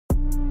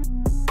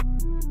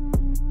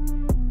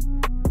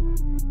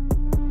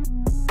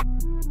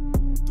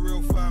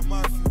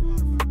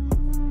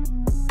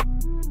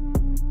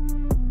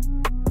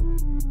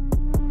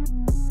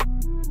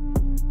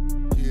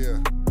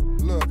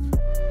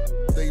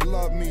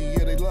love me,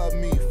 yeah, they love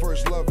me.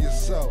 First love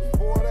yourself.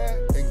 For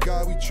that, and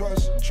God we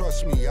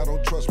trust me. I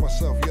don't trust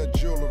myself. Your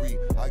jewelry,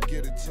 I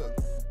get it took.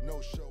 No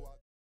show.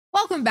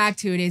 Welcome back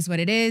to It Is What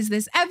It Is.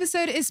 This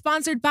episode is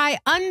sponsored by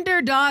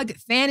Underdog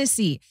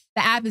Fantasy.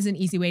 The app is an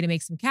easy way to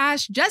make some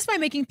cash just by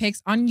making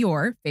picks on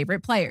your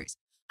favorite players.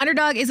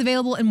 Underdog is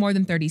available in more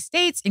than 30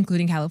 states,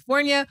 including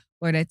California,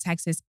 Florida,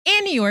 Texas,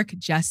 and New York,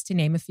 just to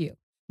name a few.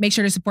 Make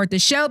sure to support the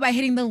show by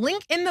hitting the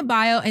link in the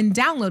bio and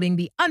downloading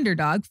the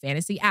Underdog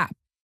Fantasy app.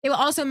 They will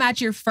also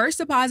match your first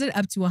deposit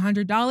up to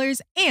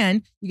 $100,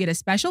 and you get a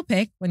special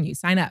pick when you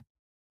sign up.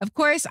 Of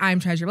course, I'm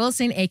Treasure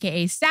Wilson,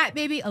 aka Stat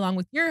Baby, along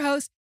with your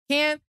hosts,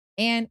 Cam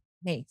and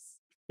Mase.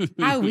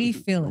 How we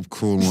feeling? I'm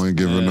cool on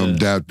giving them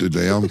dap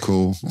today. I'm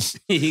cool.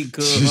 He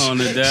cool on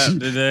the dap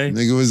today.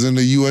 Nigga was in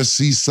the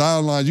USC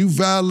sideline. You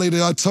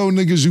violated. I told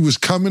niggas you was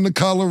coming to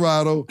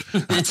Colorado.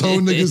 I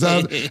told niggas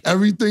how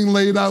everything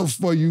laid out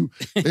for you.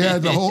 They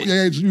had the whole.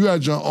 You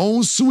had your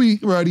own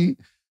suite ready.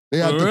 They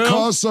had the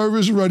car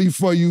service ready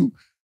for you.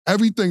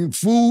 Everything,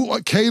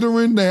 food,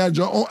 catering. They had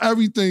your own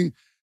everything.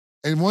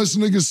 And once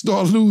niggas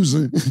start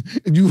losing,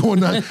 and you on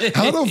that,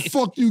 how the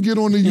fuck you get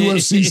on the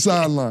USC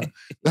sideline?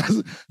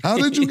 How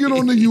did you get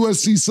on the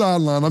USC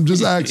sideline? I'm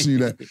just asking you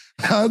that.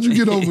 How'd you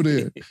get over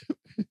there?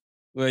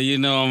 Well, you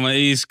know I'm an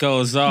East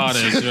Coast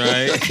artist,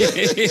 right?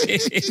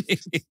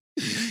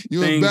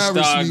 You Things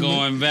embarrassed start me,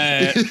 going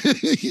bad.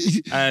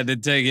 I had to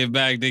take it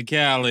back to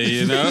Cali,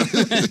 you know?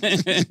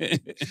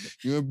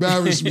 You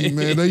embarrassed me,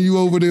 man. Then you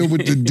over there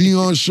with the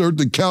Dion shirt,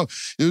 the cow.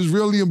 It was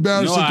really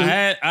embarrassing.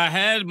 No, I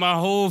had my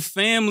whole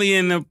family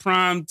in the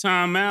prime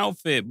time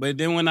outfit, but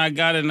then when I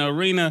got in the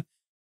arena,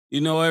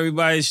 you know,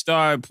 everybody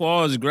started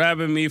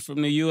grabbing me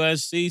from the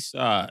USC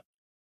side.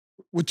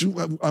 I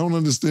don't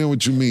understand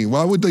what you mean.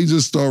 Why would they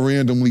just start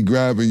randomly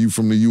grabbing you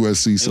from the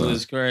USC side? It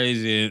was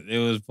crazy. It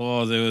was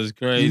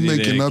crazy. You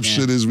making up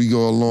shit as we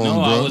go along, no,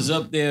 bro. I was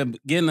up there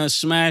getting a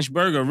smash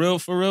burger,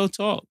 for real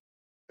talk.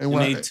 And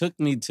they took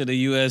me to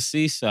the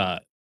USC side.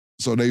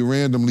 So they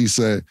randomly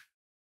said,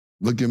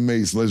 look at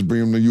Mase, let's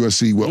bring him to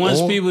USC. With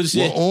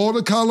all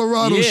the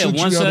Colorado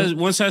shit.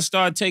 Once I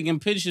started taking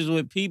pictures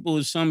with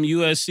people, some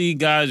USC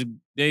guys,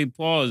 they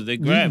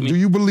grabbed me. Do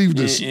you believe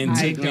this? And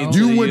took me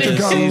you went to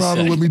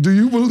Colorado with me. Do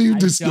you believe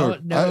this story?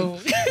 No.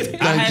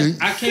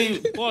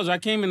 I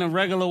came in a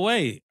regular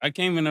way. I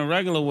came in a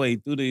regular way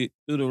through the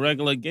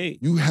regular gate.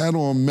 You had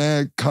on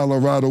mad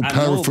Colorado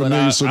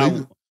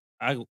paraphernalia.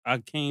 I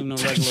came the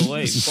regular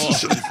way.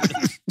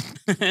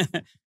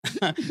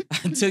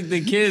 I took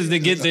the kids to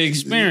get the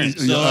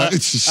experience. So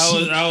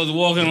I was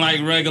walking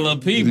like regular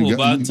people.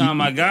 By the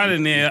time I got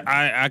in there,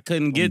 I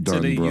couldn't get to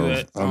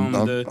the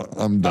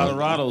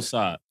Colorado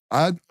side.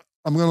 I'm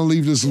gonna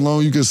leave this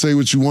alone. You can say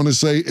what you want to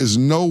say. There's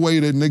no way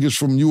that niggas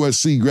from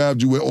USC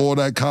grabbed you with all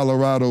that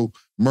Colorado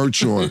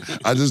merch on.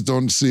 I just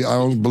don't see. I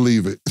don't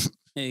believe it.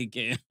 Hey,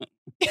 Cam.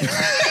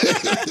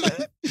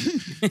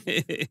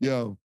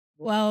 Yo.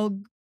 Well.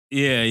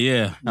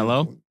 Yeah.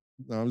 Hello?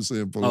 No, I'm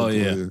saying political. Oh,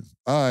 yeah.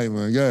 All right,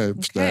 man. Go ahead.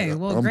 Okay,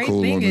 well, I'm great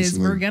cool thing is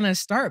one. we're going to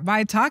start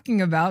by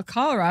talking about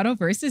Colorado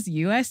versus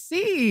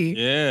USC.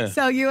 Yeah.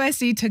 So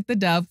USC took the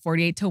dub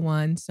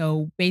 48-1.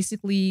 So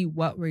basically,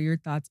 what were your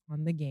thoughts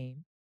on the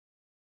game?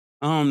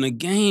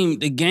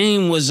 The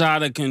game was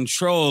out of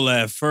control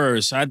at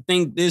first. I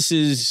think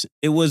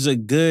it was a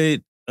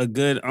good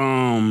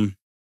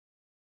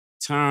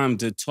time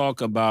to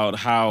talk about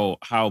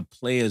how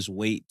players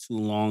wait too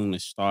long to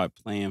start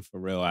playing for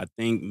real. I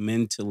think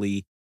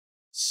mentally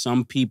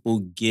some people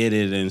get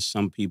it and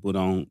some people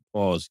don't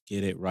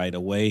get it right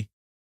away.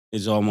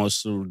 It's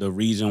almost the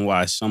reason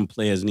why some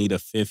players need a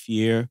fifth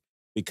year,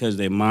 because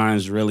their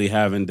minds really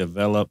haven't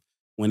developed.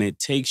 When it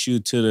takes you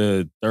to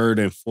the third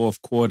and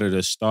fourth quarter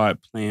to start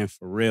playing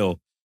for real,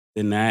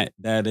 then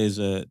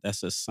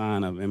that's a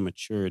sign of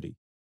immaturity.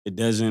 It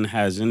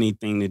has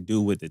anything to do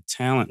with the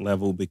talent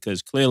level,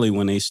 because clearly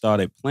when they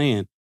started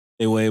playing,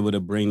 they were able to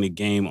bring the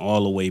game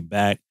all the way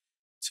back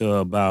to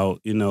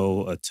about,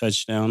 a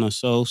touchdown or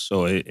so.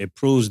 So it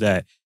proves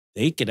that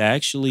they could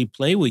actually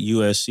play with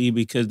USC,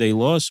 because they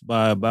lost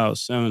by about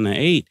 7 or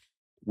 8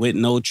 with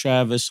no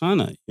Travis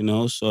Hunter,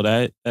 So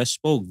that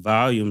spoke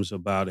volumes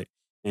about it.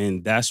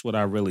 And that's what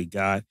I really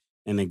got.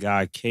 And the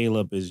guy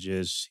Caleb is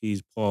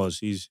he's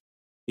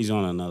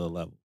on another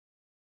level.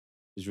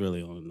 He's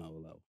really on another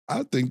level.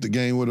 I think the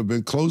game would have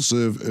been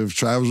closer if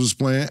Travis was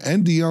playing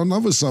and Dion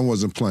other son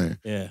wasn't playing.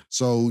 Yeah.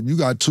 So you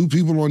got two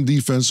people on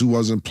defense who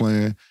wasn't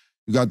playing.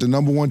 You got the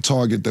number one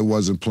target that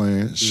wasn't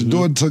playing.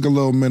 Shador took a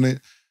little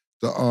minute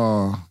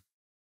to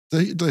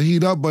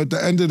heat up, but at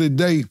the end of the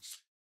day,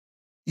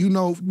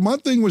 my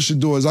thing with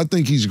Shador is I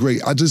think he's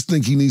great. I just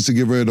think he needs to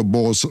get rid of the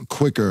ball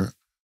quicker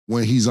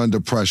when he's under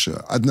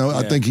pressure. I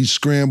think he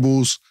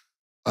scrambles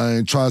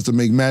and tries to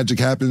make magic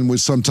happen,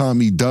 which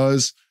sometimes he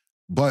does.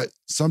 But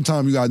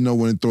sometimes you got to know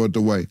when to throw it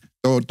away.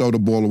 Throw the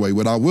ball away.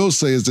 What I will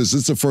say is this.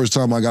 It's the first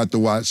time I got to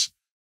watch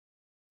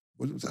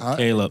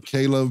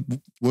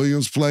Caleb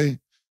Williams play.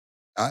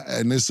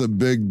 And it's a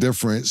big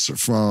difference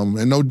from,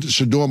 and no,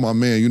 Shador, my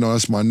man,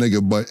 that's my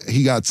nigga, but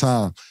he got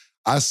time.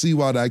 I see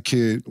why that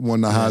kid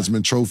won the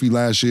Heisman Trophy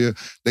last year.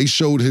 They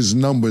showed his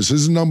numbers.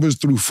 His numbers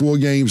through 4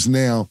 games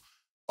now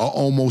are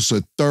almost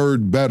a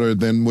third better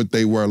than what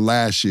they were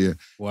last year.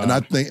 Wow. And I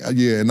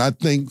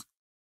think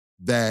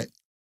that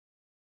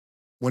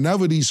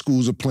whenever these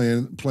schools are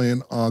playing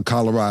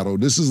Colorado,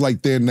 this is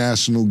like their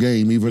national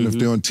game, even if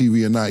they're on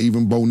TV or not.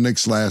 Even Bo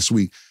Nix last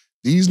week.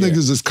 These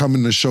niggas is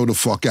coming to show the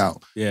fuck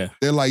out. Yeah.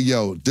 They're like,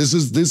 yo, this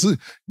is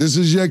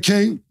your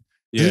king.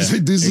 Yeah,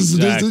 these is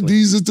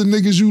the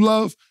niggas you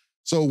love.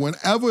 So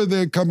whenever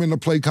they're coming to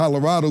play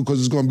Colorado, because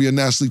it's going to be a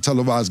nationally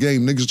televised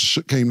game,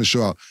 niggas came to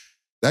show out.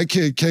 That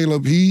kid,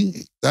 Caleb,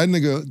 that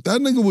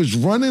nigga was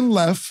running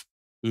left,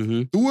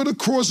 threw it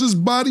across his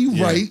body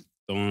right.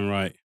 Throwing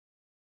right.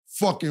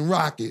 Fucking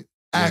rocket.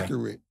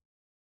 Accurate.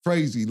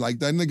 Crazy. Like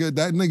that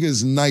nigga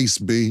is nice,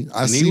 B.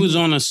 He was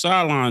on the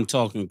sideline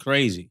talking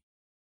crazy.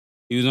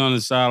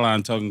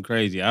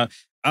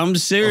 I'm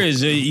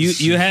serious.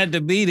 You had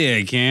to be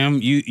there, Cam.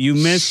 You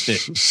missed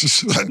it.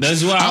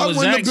 That's why I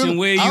was asking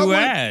where you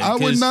at. I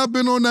would not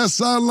been on that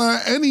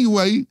sideline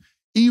anyway,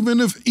 even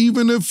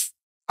if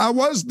I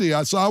was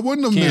there. So I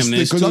wouldn't have missed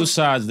it. There's 2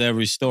 sides to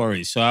every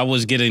story. So I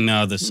was getting the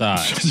other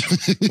side.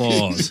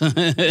 Pause.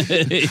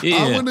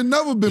 I would have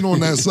never been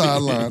on that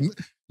sideline.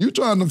 You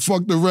trying to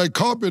fuck the red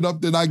carpet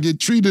up that I get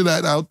treated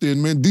at out there,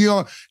 man.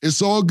 Dion,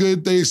 it's all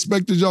good. They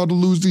expected y'all to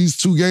lose these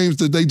 2 games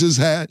that they just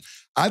had.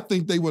 I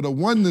think they would have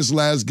won this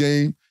last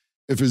game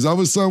if his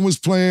other son was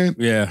playing.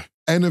 Yeah.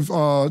 And if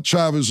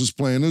Travis was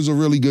playing. It was a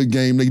really good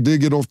game. They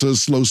did get off to a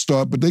slow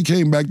start, but they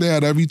came back. They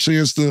had every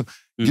chance to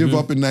give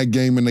up in that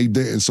game, and they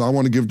didn't. So I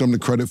want to give them the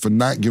credit for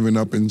not giving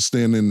up and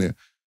staying in there.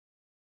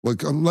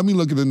 Look, let me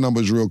look at the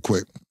numbers real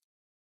quick.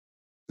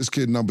 This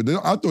kid number,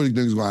 I thought he was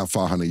going to have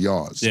 500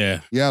 yards.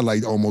 Yeah. He had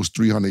like almost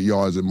 300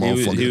 yards at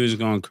motherfucker. He was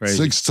going crazy.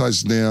 6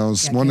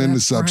 touchdowns, 1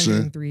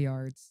 interception. 3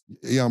 yards.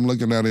 Yeah, I'm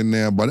looking at it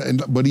now.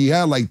 But he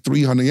had like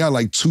 300. He had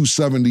like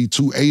 270,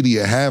 280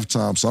 at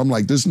halftime. So I'm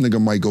like, this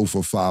nigga might go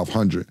for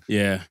 500.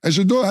 Yeah. And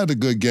Shador had a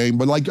good game.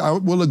 But like, I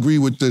will agree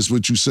with this,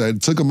 what you said.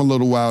 It took him a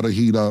little while to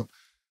heat up,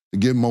 to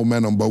get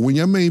momentum. But when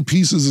your main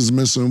pieces is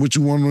missing, what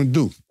you want him to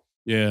do?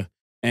 Yeah.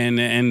 And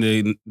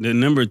the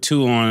number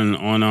 2 on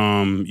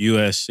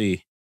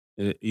USC.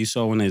 You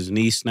saw when his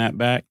knee snapped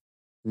back?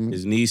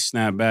 His knee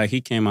snapped back.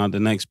 He came out the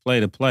next play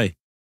to play.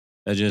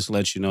 That just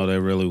lets you know there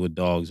really were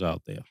dogs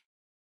out there.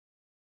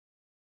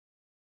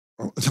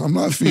 I'm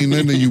not feeding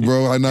into you,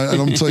 bro. And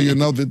I'm tell you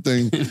another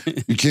thing.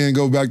 You can't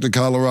go back to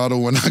Colorado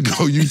when I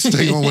go. You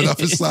stay on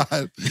whatever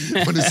side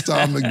when it's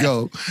time to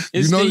go.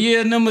 It's the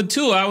year number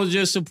 2. I was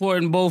just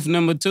supporting both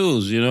number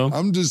 2s, you know?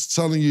 I'm just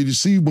telling you,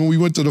 when we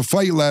went to the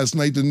fight last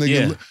night, the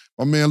nigga,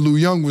 my man Lou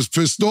Young was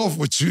pissed off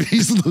with you.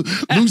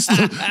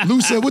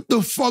 Lou said, what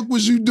the fuck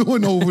was you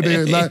doing over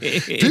there? Like,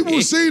 people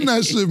were seeing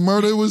that shit,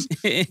 murder.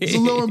 It's a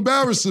little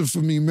embarrassing for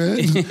me, man.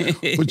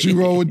 But you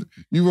roll with the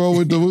I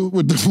roll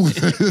with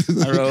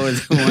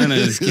the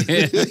winners,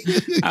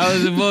 kid. I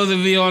was supposed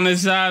to be on the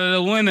side of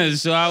the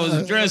winners, so I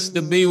was dressed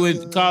to be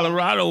with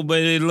Colorado, but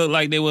it looked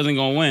like they wasn't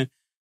going to win.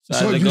 So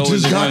I had to go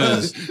with the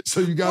winners. So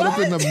you got up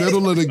in the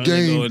middle of the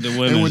game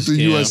and went to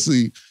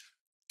USC.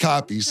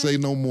 Copy, say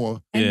no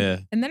more.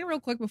 And then real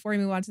quick before we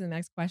move on to the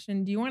next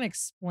question, do you want to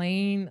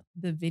explain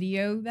the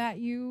video that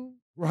you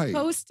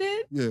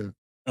posted? Yeah.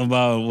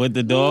 About with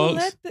the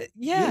dogs?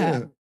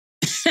 Yeah.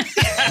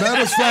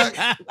 Matter of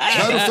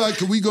fact,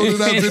 can we go to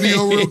that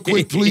video real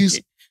quick,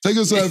 please? Take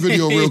us to that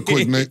video real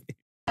quick, Nick.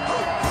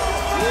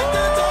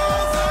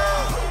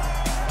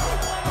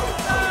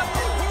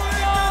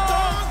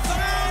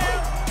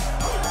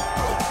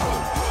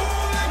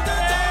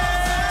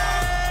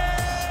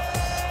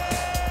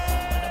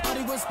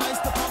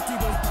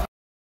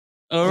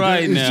 All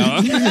right now.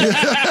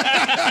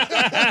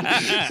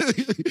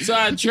 So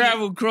I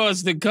traveled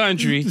across the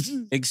country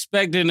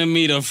expecting to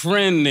meet a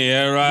friend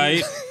there,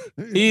 right?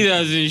 He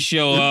doesn't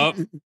show up.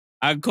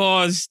 I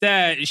call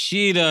Stat,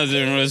 she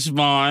doesn't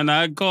respond.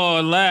 I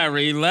call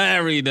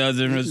Larry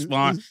doesn't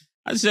respond.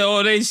 I said,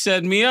 oh, they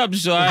set me up,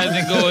 so I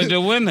had to go with the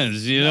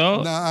winners, you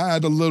know? Nah, I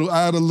had a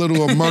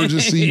little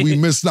emergency. We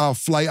missed our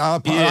flight.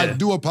 I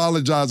do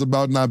apologize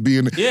about not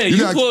being there. Yeah,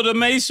 you pulled a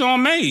Mase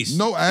on Mase.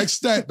 No,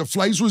 ask that. The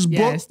flights was booked.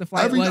 Yes, the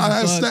flight was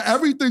booked.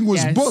 Everything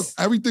was booked.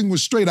 Everything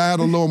was straight. I had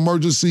a little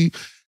emergency,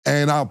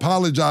 and I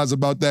apologize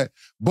about that.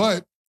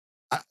 But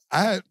I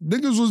had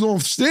niggas was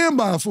on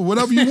standby for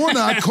whatever you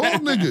wanted. I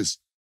called niggas.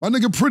 My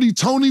nigga Pretty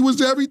Tony was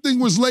there. Everything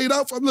was laid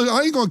out. I'm like,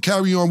 I ain't gonna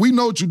carry on. We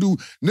know what you do.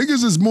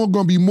 Niggas is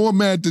gonna be more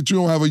mad that you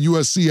don't have a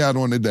USC hat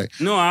on today.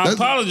 No, I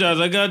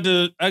apologize. I got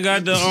the the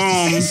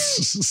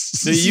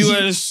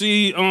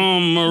USC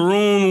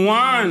maroon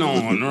wine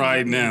on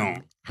right now.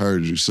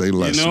 Heard you. Say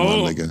less, my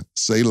nigga.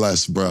 Say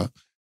less, bro.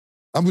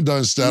 I'm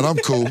done, Stat. I'm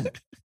cool.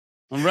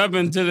 I'm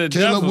repping to the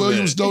Caleb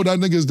Williams, though, that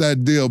nigga's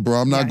that deal, bro.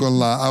 I'm not gonna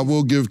lie. I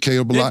will give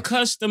Caleb a lot. They're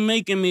custom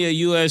making me a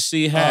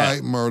USC hat. All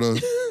right, murder.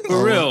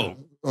 For real.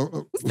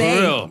 For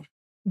real.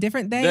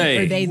 Different they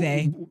or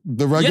they?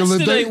 The regular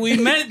Yesterday day? we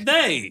met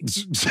they.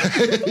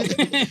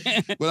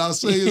 What I'll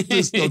say is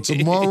this, though.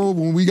 Tomorrow,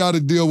 when we got to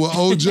deal with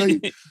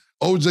OJ,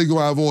 OJ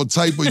gonna have all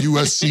type of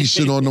USC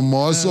shit on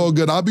tomorrow. It's all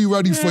good. I'll be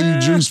ready for you,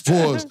 Juice.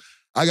 Pause.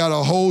 I got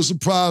a whole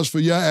surprise for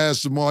your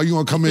ass tomorrow. You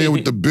gonna come in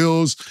with the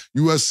Bills,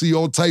 USC,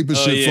 all type of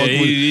shit.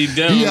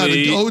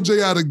 Yeah,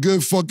 OJ had a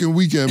good fucking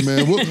weekend,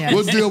 man.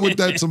 We'll deal with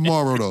that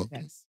tomorrow, though.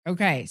 Yes.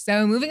 Okay,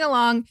 so moving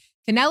along,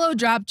 Canelo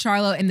dropped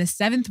Charlo in the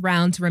 7th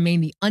round to remain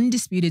the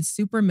undisputed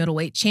super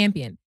middleweight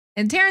champion.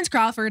 And Terrence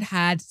Crawford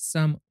had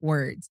some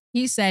words.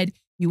 He said,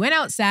 "You went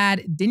out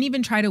sad, didn't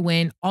even try to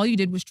win. All you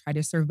did was try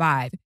to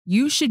survive.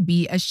 You should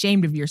be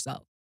ashamed of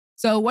yourself."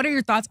 So what are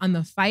your thoughts on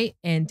the fight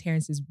and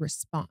Terrence's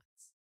response?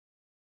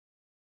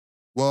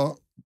 Well,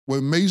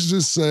 when Mase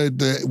just said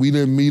that we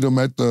didn't meet him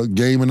at the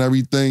game and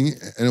everything,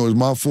 and it was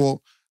my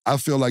fault, I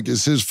feel like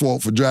it's his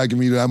fault for dragging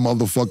me to that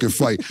motherfucking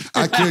fight.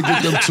 I can't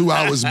get them 2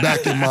 hours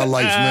back in my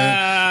life,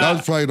 man. That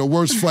was probably the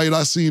worst fight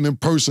I seen in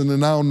person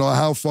in I don't know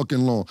how fucking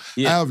long.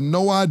 Yeah. I have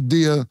no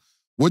idea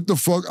what the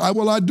fuck.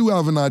 I do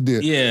have an idea.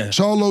 Yeah.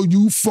 Charlo,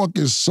 you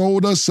fucking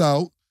sold us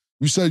out.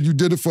 You said you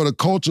did it for the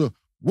culture.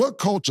 What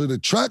culture? The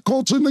track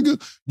culture, nigga?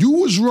 You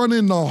was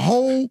running the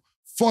whole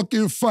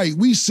fucking fight.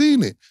 We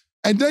seen it.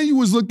 And then you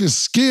was looking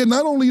scared.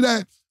 Not only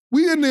that,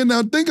 we in there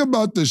now. Think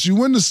about this.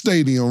 You in the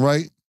stadium,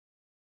 right?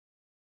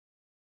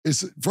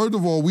 First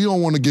of all, we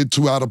don't want to get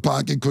too out of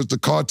pocket because the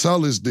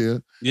cartel is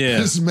there. Yeah.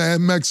 This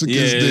man Mexicans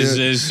there.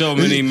 There's so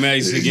many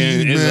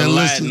Mexicans. It's a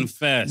Latin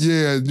fest.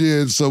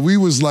 Yeah. So we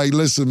was like,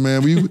 listen,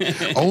 man,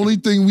 only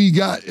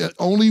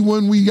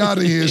one we got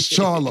in here is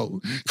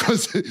Charlo.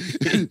 Because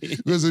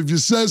if you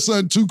said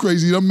something too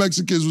crazy, them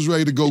Mexicans was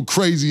ready to go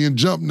crazy and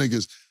jump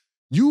niggas.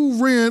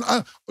 You ran.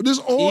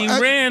 He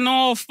ran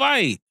all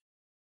fight.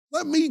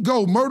 Let me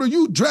go, Murder.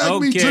 You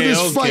dragged me to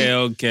this fight.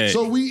 Okay.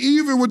 So we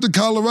even with the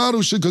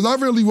Colorado shit, because I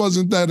really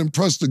wasn't that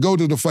impressed to go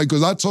to the fight,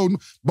 because I told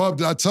Bob,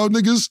 did I tell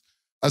niggas?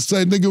 I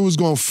said nigga was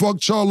going to fuck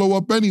Charlo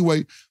up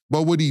anyway,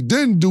 but what he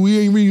didn't do, he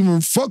ain't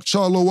even fuck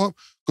Charlo up,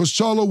 because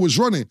Charlo was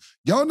running.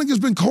 Y'all niggas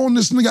been calling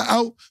this nigga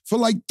out for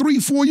like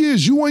 3-4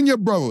 years. You and your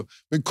brother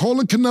been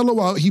calling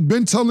Canelo out. He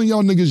been telling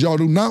y'all niggas y'all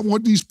do not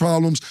want these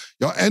problems.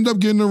 Y'all end up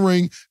getting the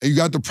ring, and you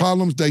got the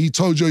problems that he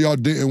told y'all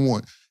didn't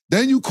want.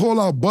 Then you call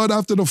out Bud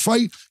after the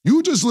fight.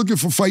 You just looking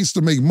for fights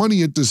to make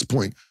money at this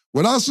point.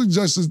 What I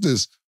suggest is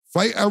this.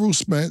 Fight Errol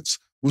Spence.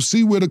 We'll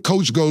see where the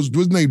coach goes. What's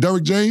his name,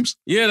 Derek James?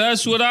 Yeah,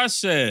 that's what I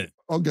said.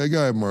 Okay, go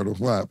ahead, Murder.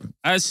 What happened?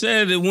 I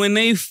said that when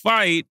they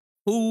fight,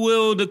 who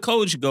will the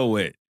coach go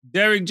with?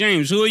 Derek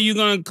James. Who are you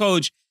going to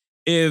coach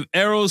if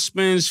Errol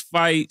Spence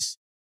fights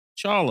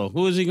Charlo?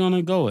 Who is he going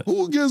to go with?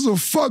 Who gives a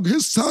fuck?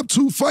 His top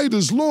 2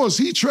 fighters lost.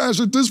 He trash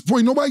at this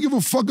point. Nobody give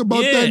a fuck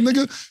about that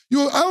nigga.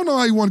 I don't know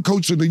how he won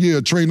Coach of the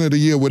Year, Trainer of the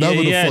Year,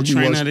 whatever the fuck he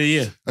was. Trainer of the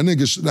Year. That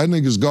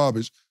nigga's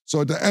garbage.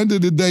 So at the end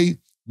of the day,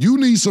 you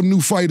need some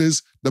new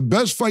fighters. The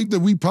best fight that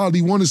we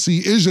probably want to see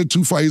is your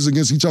 2 fighters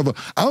against each other.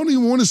 I don't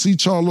even want to see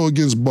Charlo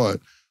against Bud.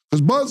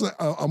 Because Bud's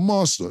a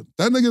monster.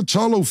 That nigga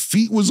Charlo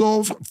feet was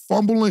off,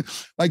 fumbling.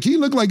 Like he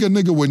looked like a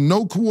nigga with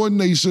no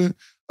coordination.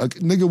 A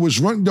nigga was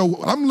running.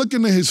 Yo, I'm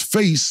looking at his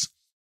face,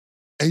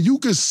 and you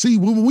could see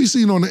what we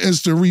seen on the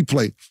instant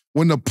replay.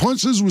 When the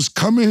punches was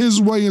coming his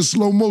way in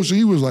slow motion,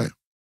 he was scared.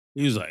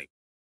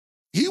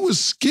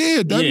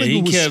 That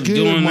nigga was scared,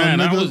 doing my that.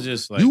 nigga. I was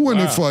just like, you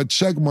went in for a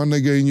check, my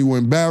nigga, and you were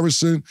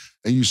embarrassing,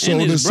 and you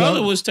sold this this brother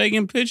out. was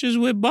taking pictures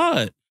with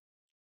Bud.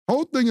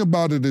 Whole thing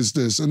about it is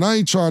this, and I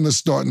ain't trying to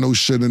start no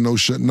shit,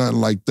 nothing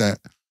like that.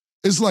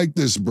 It's like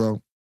this,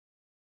 bro.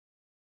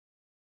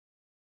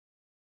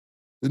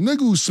 The nigga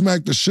who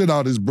smacked the shit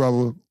out his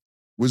brother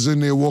was in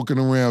there walking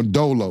around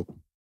dolo,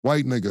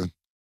 white nigga.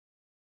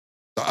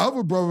 The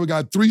other brother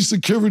got 3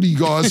 security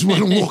guards with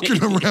him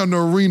walking around the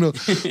arena.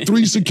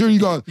 3 security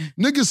guards.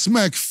 Nigga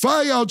smack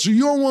fire out you.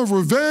 You don't want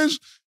revenge?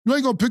 You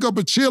ain't gonna pick up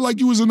a chair like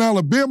you was in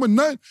Alabama,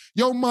 nut.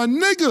 Yo, my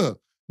nigga.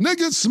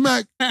 Nigga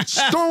smack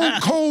stone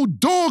cold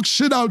dog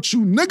shit out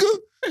you, nigga.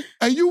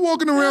 And you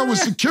walking around with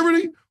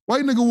security?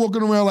 White nigga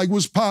walking around like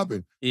what's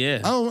popping. Yeah.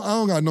 I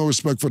don't got no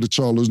respect for the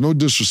Charlos. No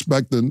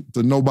disrespect to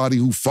nobody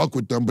who fuck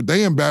with them, but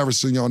they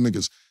embarrassing y'all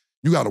niggas.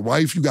 You got a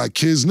wife, you got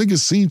kids. Niggas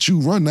seen you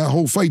run that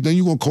whole fight. Then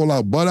you gonna call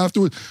out Bud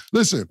afterwards?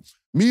 Listen,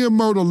 me and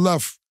Murder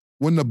left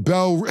when the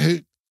bell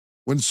hit.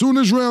 When soon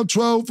as round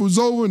 12 was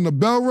over and the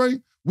bell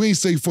rang, we ain't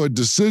say for a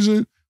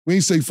decision. We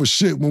ain't say for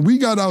shit. When we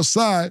got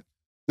outside,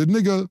 the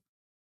nigga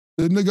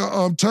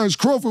Terrence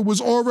Crawford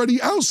was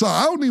already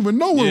outside. I don't even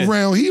know what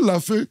round he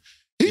left it.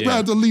 He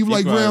had to leave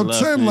like round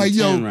 10. Like,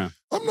 yo,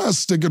 I'm not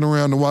sticking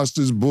around to watch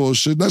this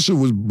bullshit. That shit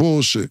was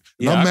bullshit.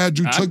 And I'm mad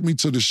you took me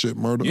to the shit,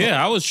 Murder.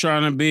 Yeah, I was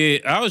trying to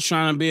be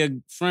a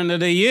friend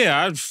of the year.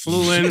 I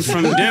flew in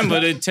from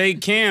Denver to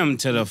take Cam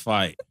to the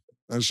fight.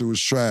 That shit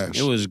was trash.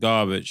 It was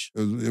garbage.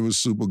 It was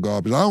super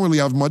garbage. I don't really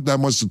have that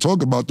much to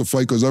talk about the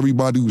fight because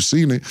everybody who's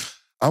seen it,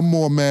 I'm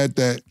more mad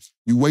that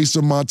you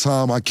wasted my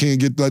time. I can't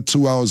get that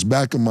 2 hours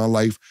back in my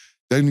life.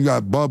 Then you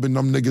got Bub and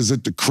them niggas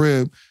at the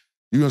crib.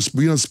 We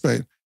done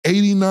spent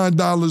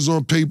 $89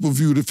 on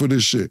pay-per-view for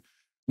this shit.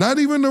 Not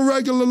even the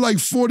regular like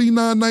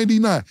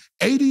 $49.99.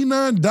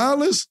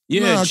 $89?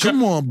 Yeah, nah,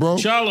 come on, bro.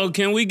 Charlo,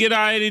 can we get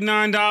our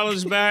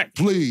 $89 back?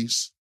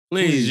 Please.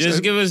 Please,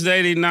 just give us the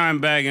 89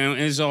 back and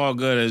it's all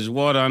good. It's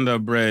water under a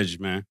bridge,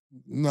 man.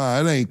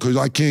 Nah, it ain't, because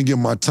I can't get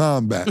my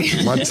time back.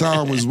 My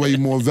time was way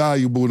more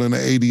valuable than the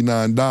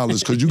 $89,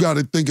 because you got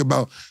to think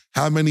about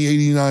how many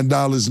 $89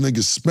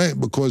 niggas spent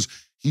because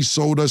he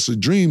sold us a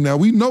dream. Now,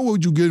 we know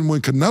what you getting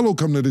when Canelo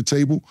come to the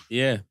table.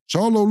 Yeah.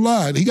 Charlo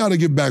lied. He got to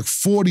get back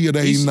 40 of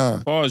the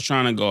 89. Paul's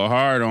trying to go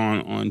hard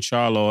on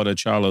Charlo or the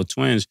Charlo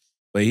twins,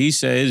 but he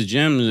said his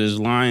gyms is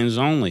Lions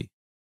only.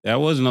 That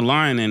wasn't a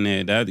line in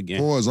there that again.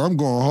 Pause. I'm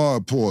going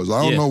hard, pause.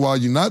 I don't know why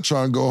you're not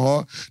trying to go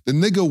hard. The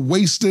nigga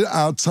wasted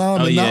our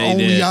time, and not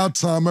only our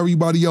time,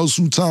 everybody else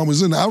whose time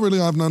was in it. I really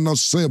don't have nothing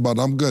else to say about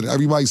it. I'm good.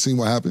 Everybody seen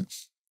what happened.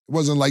 It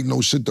wasn't like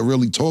no shit to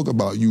really talk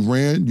about. You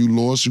ran, you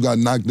lost, you got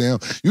knocked down.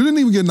 You didn't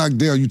even get knocked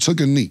down. You took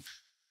a knee.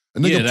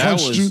 A nigga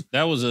punched you.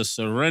 That was a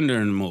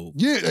surrendering move.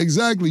 Yeah,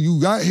 exactly. You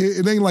got hit.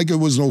 It ain't like it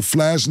was no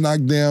flash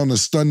knockdown, a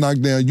stun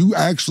knockdown. You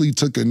actually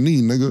took a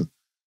knee, nigga.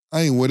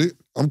 I ain't with it.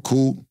 I'm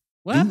cool.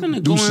 What happened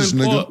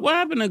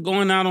to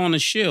going out on a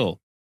shield?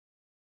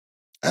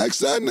 Ask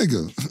that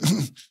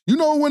nigga. You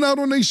know who went out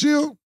on their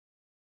shield?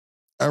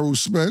 Errol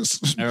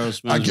Spence. Errol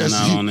Spence went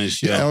out on his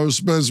shield. Errol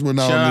Spence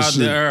went out on his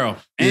shield. Shout out to Errol.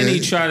 And he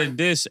tried to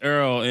diss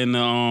Errol in the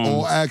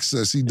All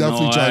Access. He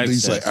definitely tried to. He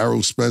said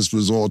Errol Spence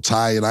was all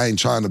tired. I ain't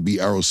trying to be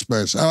Errol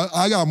Spence.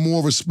 I got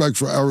more respect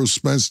for Errol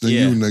Spence than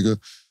you, nigga.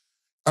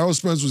 Errol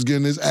Spence was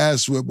getting his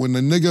ass whipped when the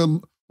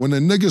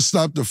nigga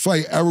stopped the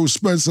fight. Errol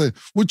Spence said,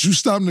 "What you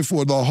stopping it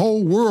for?" The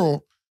whole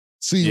world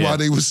seen why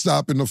they was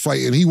stopping the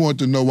fight, and he wanted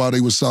to know why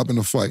they was stopping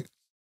the fight.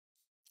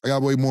 I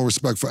got way more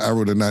respect for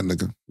Errol than that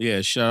nigga.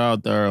 Yeah, shout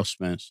out to Errol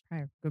Spence.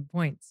 Okay, good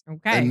points.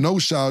 Okay. And no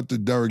shout out to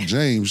Derek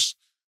James.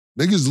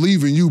 Niggas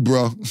leaving you,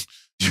 bro.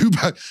 You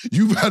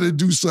better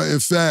do something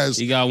fast.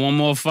 You got one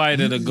more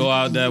fighter to go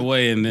out that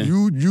way, and then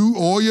you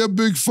all your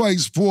big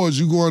fights, pause.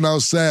 You going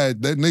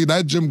outside.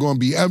 That gym gonna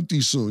be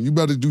empty soon. You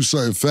better do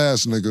something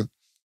fast, nigga.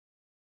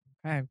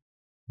 Okay.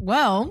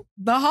 Well,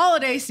 the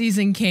holiday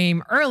season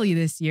came early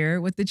this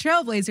year with the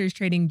Trailblazers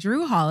trading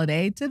Drew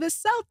Holiday to the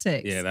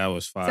Celtics. Yeah, that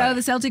was fine. So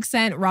the Celtics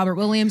sent Robert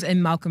Williams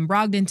and Malcolm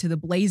Brogdon to the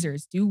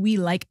Blazers. Do we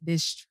like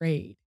this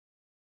trade?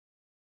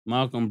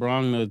 Malcolm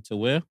Brogdon to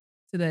where?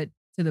 To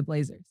the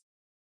Blazers.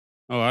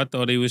 Oh, I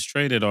thought he was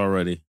traded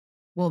already.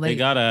 Well, they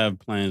gotta have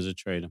plans to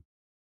trade him.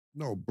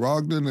 No,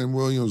 Brogdon and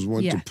Williams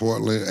went to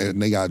Portland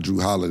and they got Drew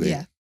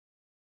Holiday.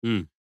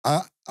 Yeah.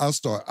 I'll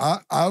start.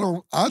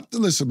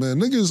 Listen,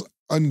 man, niggas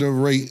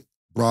underrate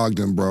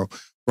Brogdon, bro.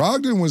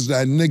 Brogdon was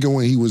that nigga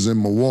when he was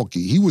in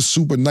Milwaukee. He was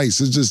super nice.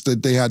 It's just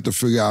that they had to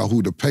figure out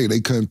who to pay. They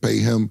couldn't pay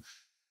him.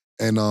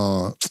 And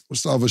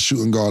what's the other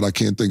shooting guard I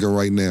can't think of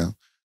right now?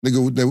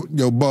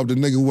 Nigga, Bub, the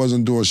nigga who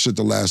wasn't doing shit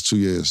the last 2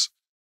 years.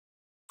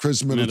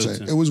 Chris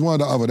Middleton. It was one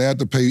or the other. They had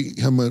to pay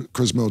him and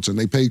Chris Middleton.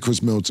 They paid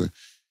Chris Middleton.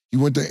 He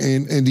went to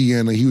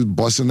Indiana. He was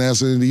busting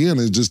ass in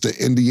Indiana. It's just that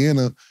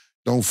Indiana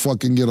don't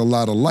fucking get a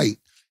lot of light.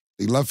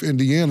 They left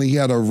Indiana. He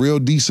had a real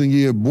decent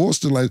year at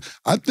Boston. Like,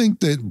 I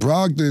think that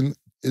Brogdon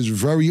is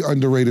very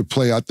underrated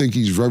player. I think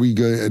he's very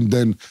good. And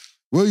then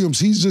Williams,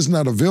 he's just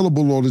not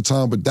available all the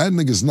time, but that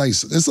nigga's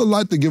nice. It's a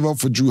lot to give up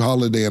for Drew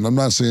Holiday, and I'm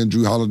not saying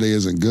Drew Holiday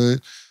isn't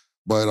good,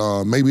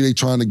 but maybe they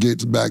trying to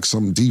get back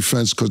some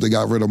defense because they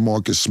got rid of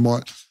Marcus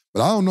Smart.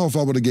 But I don't know if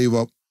I would have gave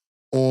up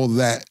all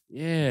that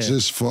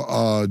just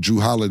for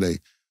Drew Holiday.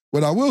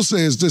 What I will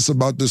say is this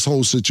about this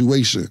whole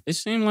situation. It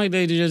seemed like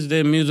they just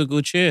did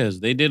musical chairs.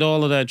 They did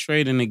all of that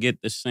trading to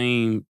get the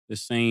same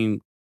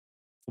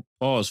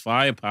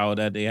firepower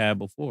that they had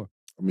before.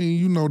 I mean,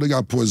 you know, they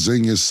got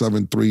Porzingis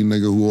 7'3"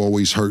 nigga who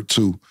always hurt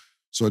too.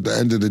 So at the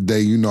end of the day,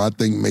 you know, I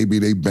think maybe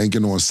they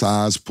banking on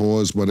size,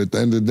 pause, but at the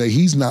end of the day,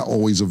 he's not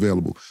always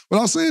available. What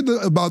I'll say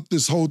about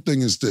this whole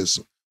thing is this,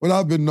 what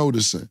I've been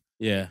noticing.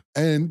 Yeah.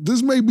 And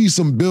this may be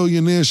some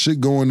billionaire shit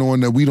going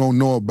on that we don't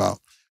know about.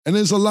 And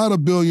there's a lot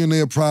of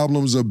billionaire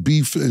problems of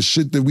beef and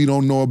shit that we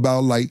don't know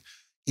about, like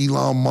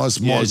Elon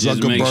Musk, Mark Zuckerberg.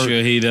 Just make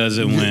sure he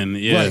doesn't win.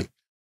 Yeah. Right.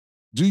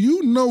 Do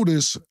you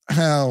notice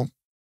how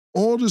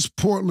all this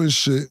Portland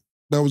shit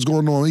that was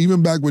going on,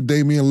 even back with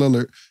Damian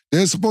Lillard,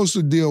 they're supposed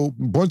to deal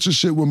a bunch of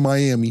shit with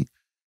Miami,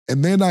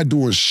 and they're not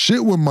doing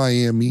shit with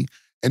Miami,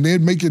 and they're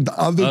making the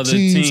other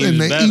teams in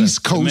the better.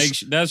 East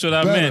Coast that's what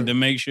I meant, to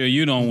make sure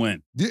you don't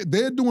win.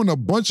 They're doing a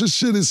bunch of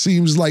shit, it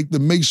seems like, to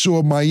make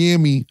sure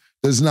Miami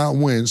does not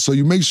win. So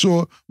you make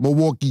sure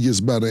Milwaukee gets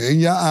better. In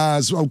your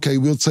eyes, okay,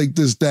 we'll take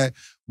this, that,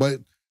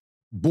 but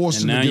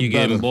Boston and now will get you're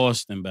better. getting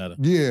Boston better.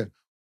 Yeah.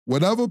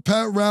 Whatever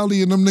Pat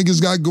Riley and them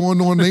niggas got going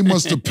on, they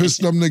must have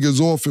pissed them niggas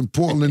off in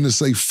Portland and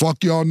say,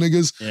 fuck y'all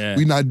niggas. Yeah.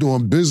 We not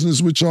doing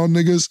business with y'all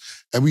niggas,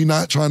 and we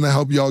not trying to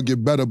help y'all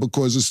get better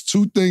because it's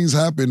two things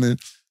happening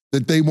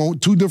that they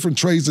won't, two different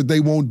trades that they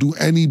won't do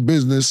any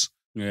business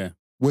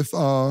with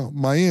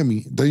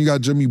Miami. Then you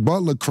got Jimmy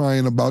Butler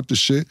crying about the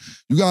shit.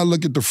 You got to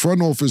look at the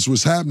front office,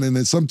 what's happening,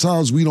 and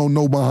sometimes we don't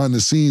know behind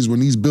the scenes when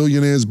these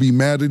billionaires be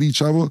mad at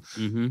each other,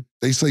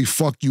 they say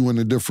fuck you in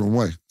a different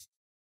way.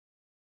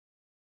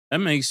 That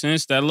makes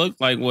sense. That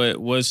looked like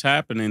what's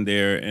happening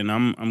there, and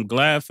I'm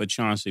glad for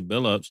Chauncey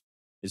Billups.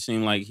 It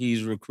seemed like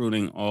he's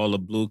recruiting all the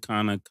blue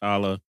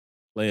collar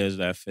players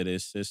that fit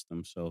his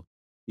system. So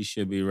he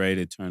should be ready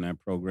to turn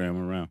that program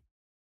around.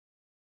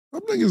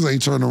 Them niggas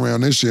ain't turning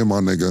around this year,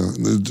 my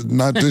nigga.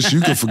 Not this.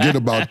 You can forget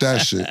about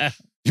that shit.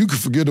 You can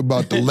forget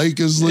about the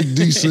Lakers look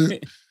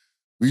decent.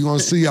 We gonna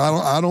see.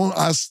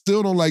 I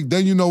still don't like.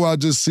 Then you know I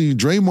just see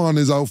Draymond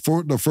is out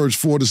for the first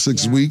 4 to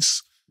 6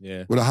 weeks.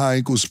 Yeah. With a high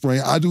ankle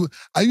sprain.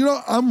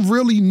 I'm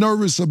really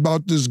nervous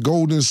about this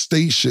Golden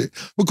State shit.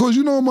 Because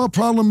you know my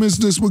problem is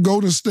this with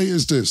Golden State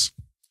is this.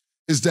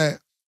 Is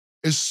that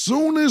as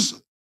soon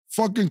as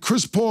fucking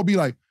Chris Paul be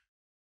like,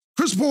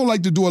 Chris Paul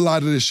like to do a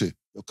lot of this shit.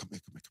 Yo, come here.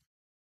 You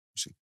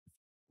see,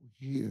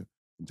 here,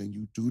 and then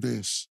you do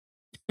this.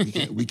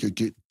 We could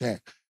get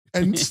that.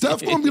 And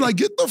Steph gonna be like,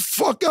 get the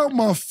fuck out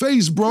my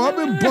face, bro. I've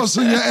been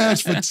busting your ass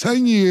for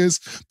 10 years.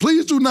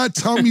 Please do not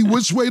tell me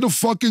which way to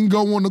fucking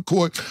go on the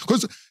court.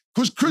 Because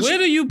Chris... Where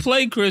do you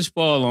play Chris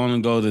Paul on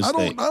and Golden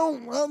State? I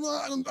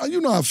don't,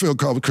 you know how I feel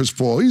about Chris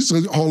Paul. He's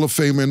a Hall of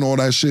Famer and all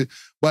that shit.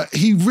 But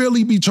he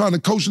really be trying to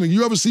coach niggas.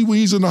 You ever see when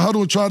he's in the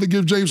huddle and trying to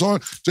give James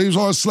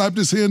Harden slapped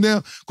his hand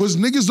down? Because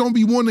niggas don't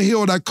be wanting to hear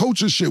all that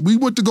coaching shit. We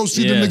went to go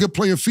see the nigga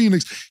playing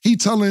Phoenix. He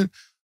telling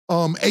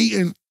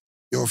Ayton,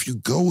 yo, if you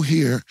go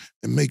here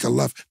and make a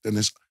left, then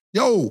it's,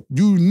 yo,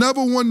 you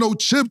never won no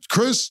chip,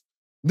 Chris.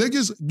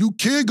 Niggas, you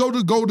can't go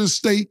to Golden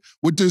State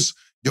with this,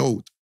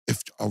 yo,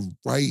 if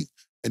right,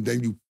 and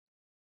then you,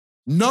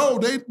 no,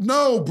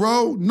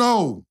 bro,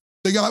 no.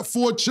 They got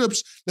 4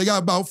 chips. They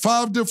got about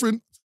 5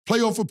 different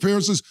playoff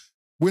appearances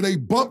where they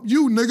bump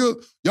you, nigga.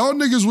 Y'all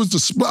niggas was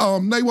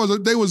the,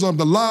 they was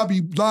the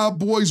lob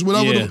boys,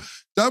 whatever. Yeah.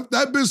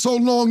 That been so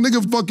long,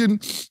 nigga fucking,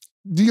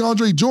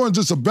 DeAndre Jordan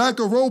just a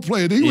backer role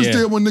player. He was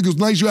there when niggas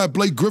nice. You had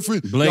Blake Griffin.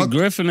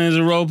 Griffin is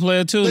a role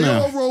player too they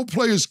now. All role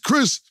players.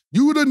 Chris,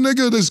 you the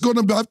nigga that's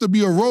going to have to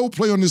be a role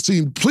player on this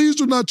team. Please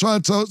do not try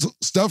to tell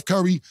Steph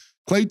Curry,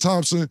 Klay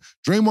Thompson,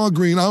 Draymond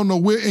Green, I don't know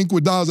where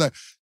Iguodala's at.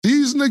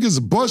 These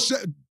niggas bust.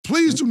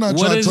 Please do not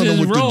try to tell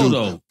them what to do.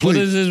 Though? What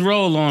is his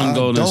role on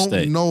Golden State?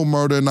 I don't know,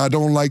 Murder, and I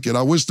don't like it.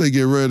 I wish they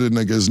get rid of the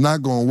nigga. It's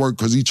not going to work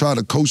because he tried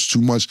to coach too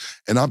much.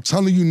 And I'm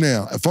telling you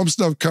now, if I'm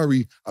Steph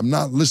Curry, I'm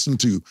not listening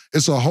to you.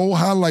 It's a whole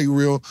highlight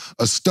reel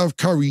of Steph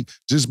Curry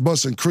just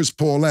busting Chris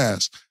Paul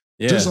ass.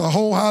 Yeah. Just a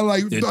whole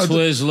highlight. The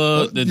twist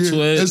look, the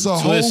twist. It's a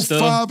whole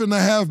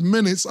 5.5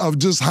 minutes of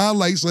just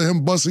highlights of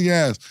him busting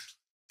ass.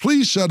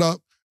 Please shut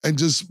up and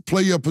just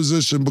play your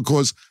position,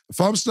 because if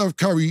I'm Steph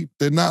Curry,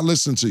 they're not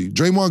listening to you.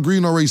 Draymond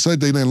Green already said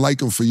they didn't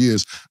like him for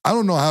years. I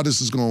don't know how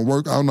this is going to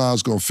work. I don't know how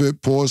it's going to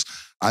fit. Pause.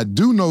 I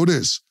do know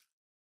this.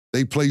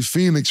 They play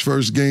Phoenix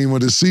first game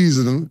of the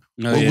season.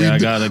 I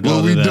gotta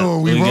go to that.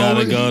 Doing? We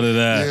gotta go to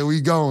that. Yeah,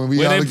 we going.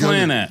 Where they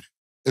playing at?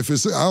 If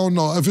it's, I don't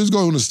know. If it's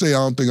going to stay, I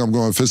don't think I'm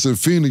going. If it's in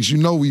Phoenix, you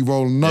know we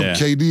rolling up.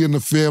 KD and the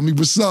family.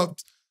 What's up?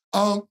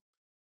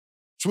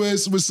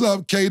 Twist, what's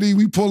up, KD?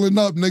 We pulling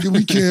up, nigga.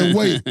 We can't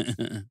wait.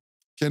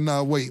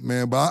 Cannot wait,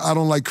 man. But I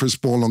don't like Chris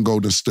Paul on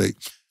Golden State.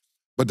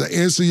 But to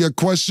answer your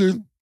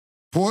question,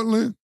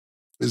 Portland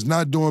is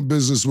not doing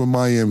business with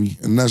Miami,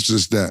 and that's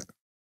just that.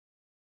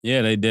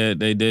 Yeah, they did.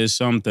 They did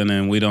something,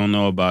 and we don't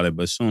know about it,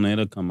 but soon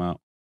it'll come out.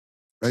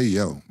 Hey,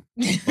 yo.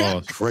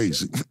 Oh,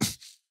 crazy.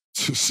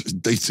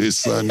 They did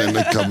something and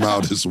they come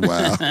out as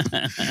wild.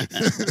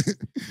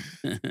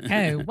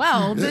 Hey,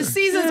 well, the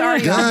season's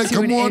already off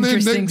to an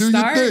interesting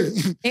start.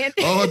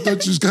 Oh, I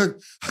thought you was going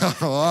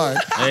to... All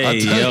right. Hey,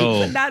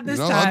 yo. Not this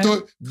time.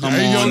 Come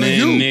on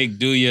in, Nick,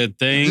 do your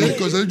thing. Yeah,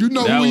 because you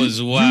know that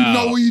was wild. You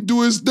know who he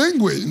do his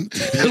thing with.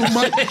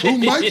 Who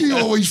Mikey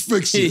always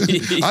fixing.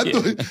 I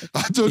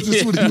thought this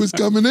is what he was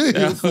coming in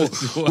here for.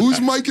 Whose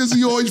mic is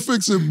he always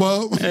fixing,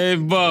 Bub? Hey,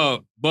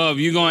 Bub,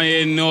 you going to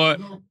ignore...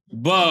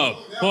 Bub,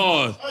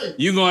 pause.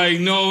 You gonna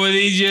ignore what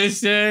he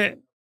just said?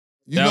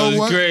 That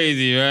was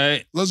crazy,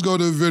 right? Let's go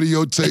to the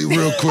videotape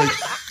real quick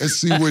and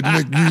see what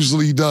Nick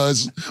usually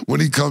does when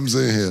he comes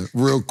in here.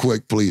 Real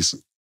quick, please.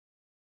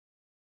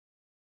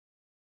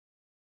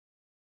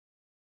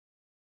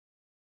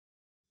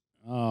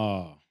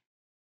 Oh.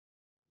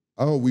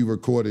 I hope we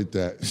recorded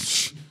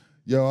that.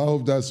 Yo, I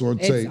hope that's on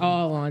tape. It's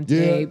all on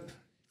tape.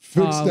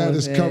 Fix that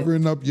is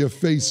covering up your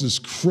face is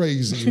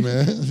crazy,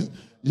 man.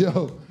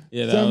 Yo.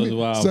 Yeah, that was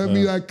wild. Send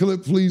me that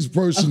clip, please,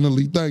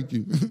 personally. Thank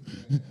you.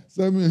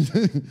 Send me.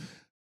 So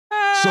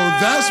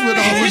that's what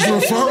I was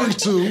referring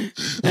to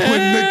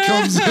when Nick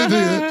comes in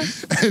here.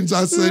 And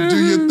I said, do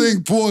your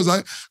thing, pause.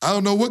 I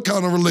don't know what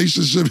kind of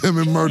relationship him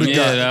and Murder got.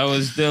 Yeah, that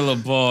was still a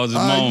pause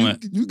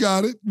moment. You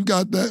got it. You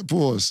got that.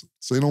 Pause.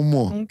 Say no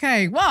more.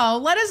 Okay. Well,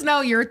 let us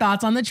know your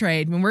thoughts on the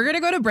trade. When we're going to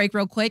go to break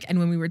real quick. And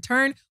when we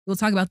return, we'll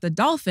talk about the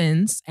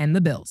Dolphins and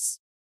the Bills.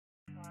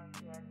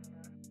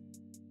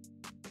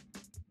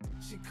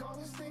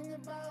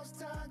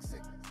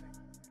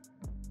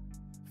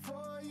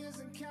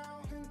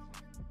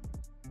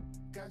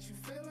 Got you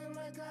feeling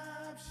like an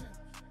option.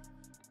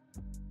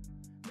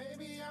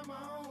 Maybe I'm my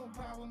own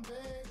problem,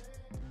 babe.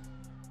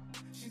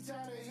 She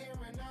tired of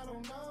hearing I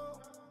don't know.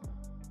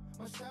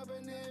 I'm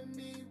stubborn in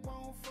me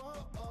won't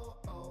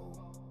fall.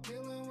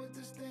 Dealing with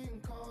this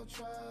thing called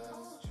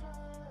trust.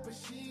 But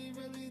she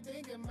really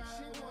thinking about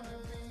she wanna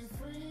be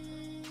free.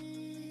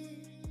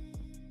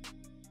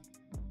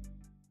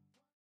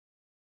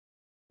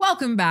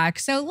 Welcome back.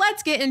 So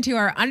let's get into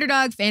our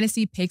underdog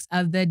fantasy picks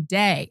of the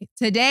day.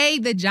 Today,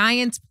 the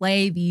Giants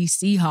play the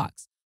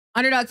Seahawks.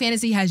 Underdog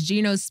Fantasy has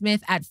Geno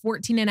Smith at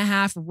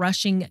 14.5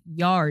 rushing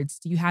yards.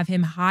 Do you have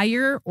him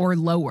higher or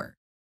lower?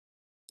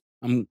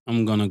 I'm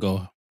gonna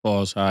go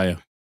balls higher.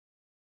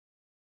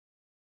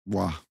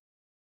 Wow.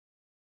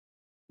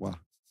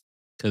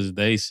 Because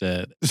they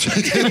said.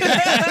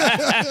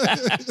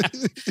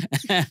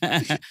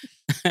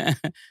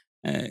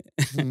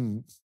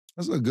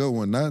 That's a good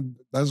one.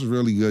 That's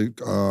really good.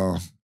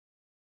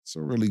 It's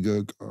a really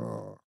good. I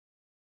don't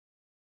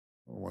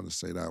want to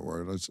say that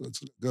word. It's a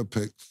good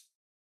pick.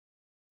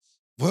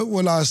 What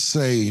would I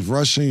say?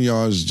 Rushing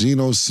yards,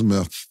 Geno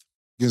Smith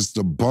against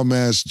the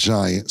bum-ass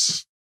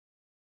Giants.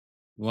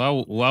 Why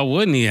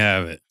wouldn't he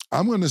have it?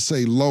 I'm going to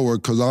say lower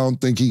because I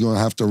don't think he's going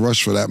to have to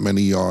rush for that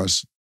many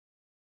yards.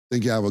 I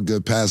think he have a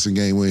good passing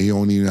game where he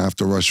don't even have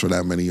to rush for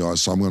that many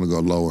yards. So I'm going to go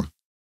lower.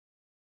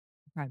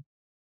 Okay.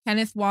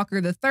 Kenneth Walker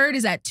III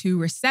is at 2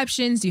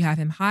 receptions. Do you have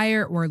him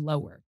higher or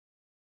lower?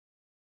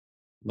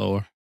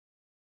 Lower.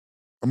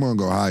 I'm going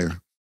to go higher.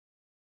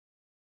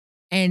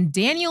 And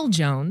Daniel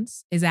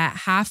Jones is at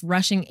half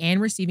rushing and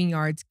receiving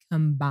yards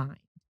combined.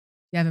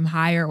 Do you have him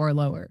higher or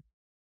lower?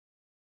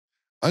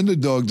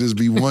 Underdog just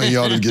be wanting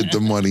y'all to get the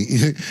money.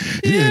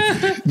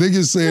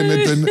 Niggas saying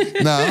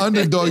that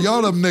underdog,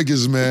 y'all them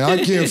niggas, man.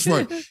 I can't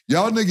front.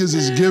 Y'all niggas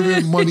is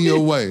giving money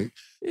away.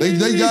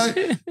 They got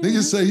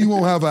niggas say he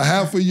won't have a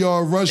half a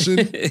yard rushing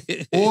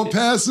or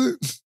passing.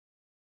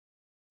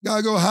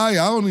 Gotta go higher.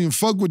 I don't even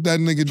fuck with that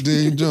nigga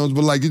Daniel Jones,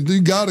 but like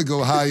you gotta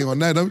go higher on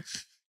that.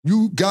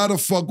 You gotta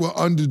fuck with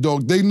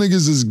underdog. They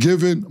niggas is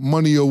giving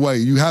money away.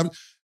 You have,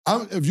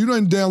 if you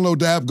didn't download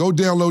the app, go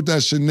download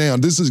that shit now.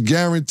 This is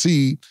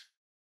guaranteed.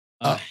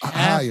 Half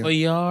higher. a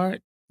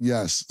yard?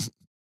 Yes.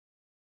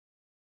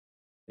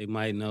 They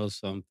might know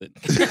something.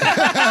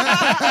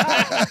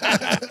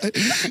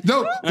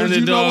 No,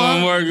 Underdog,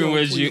 I'm working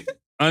with you.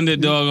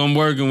 Underdog, I'm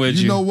working with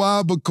you. You know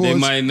why? Because they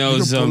might know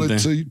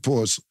something.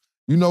 Pause.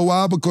 You know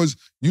why? Because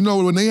you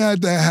know when they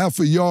had that half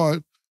a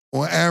yard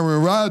on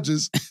Aaron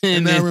Rodgers,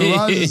 and Aaron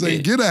Rodgers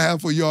ain't get a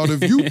half a yard.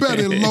 If you bet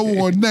it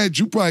low on that,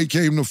 you probably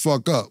came the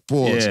fuck up.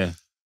 Pause. Yeah.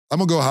 I'm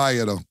going to go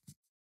higher, though.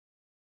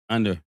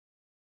 Under.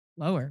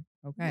 Lower.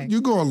 Okay. You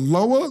going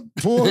lower?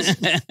 Pause.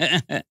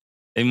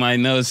 They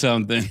might know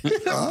something.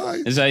 All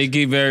right. That's how you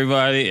keep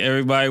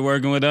everybody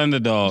working with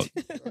underdog.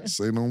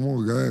 Say no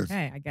more, guys.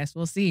 Okay, I guess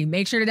we'll see.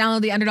 Make sure to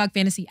download the Underdog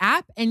Fantasy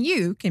app, and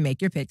you can make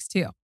your picks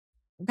too.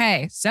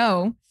 Okay,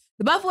 so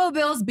the Buffalo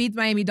Bills beat the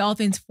Miami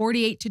Dolphins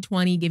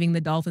 48-20, giving the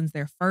Dolphins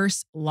their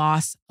first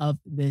loss of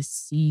the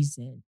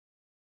season.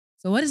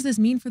 So what does this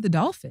mean for the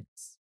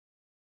Dolphins?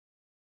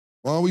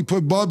 Well, we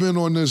put Bub in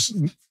on this.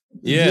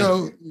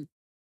 Yeah.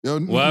 Yo,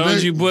 why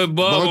don't you put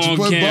Bub on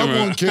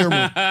camera? Throw him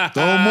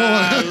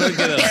on. Look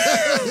at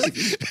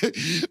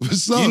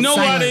You know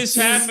why this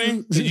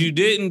happened? Because you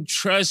didn't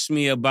trust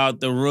me about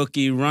the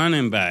rookie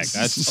running back.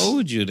 I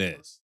told you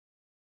this.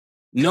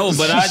 No,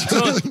 but I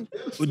told.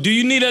 Do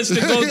you need us to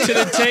go to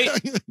the tape?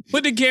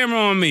 Put the camera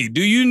on me.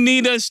 Do you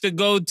need us to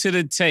go to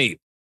the tape?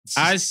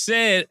 I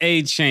said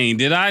A-Chain.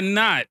 Did I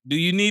not? Do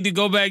you need to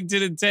go back to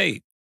the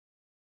tape?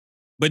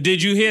 But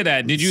did you hear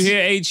that? Did you hear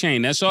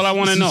A-Chain? That's all I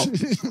want to know.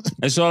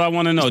 That's all I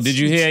want to know. Did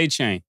you hear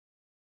A-Chain?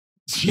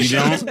 You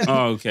don't?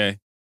 Oh, okay.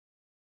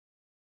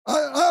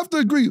 I have to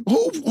agree.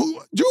 Who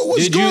you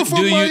was going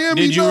from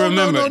Miami? Did you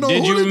remember? No.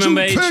 Did you remember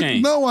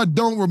A-Chain? No, I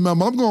don't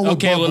remember. I'm going with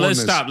Okay, well, let's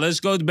this. stop.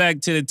 Let's go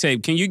back to the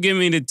tape. Can you give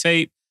me the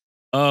tape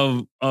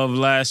of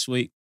last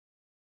week?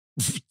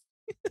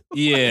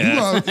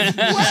 Yeah.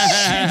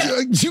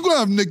 You gonna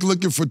have Nick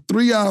looking for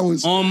 3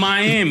 hours. On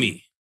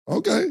Miami.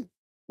 Okay.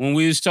 When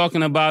we was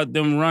talking about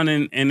them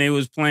running and they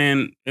was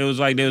playing, it was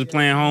like they was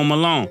playing Home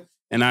Alone.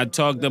 And I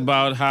talked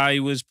about how he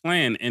was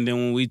playing. And then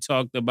when we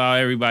talked about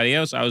everybody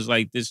else, I was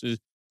like, this is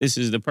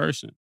the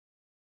person.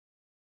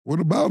 What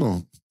about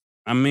him?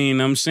 I mean,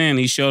 I'm saying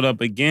he showed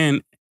up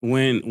again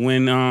when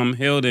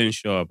Hill didn't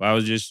show up. I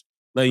was just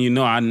letting you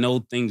know I know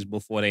things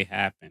before they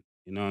happen.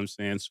 You know what I'm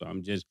saying? So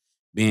I'm just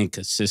being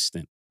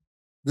consistent.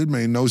 It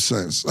made no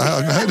sense.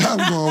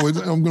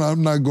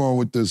 I'm not going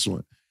with this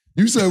one.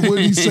 You said, what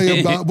did he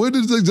say about,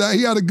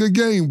 he had a good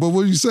game, but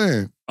what are you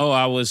saying? Oh,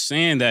 I was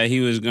saying that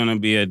he was going to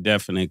be a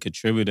definite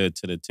contributor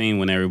to the team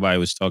when everybody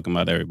was talking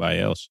about everybody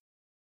else.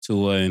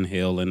 Tua and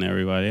Hill and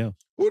everybody else.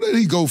 Who did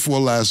he go for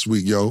last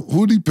week, yo?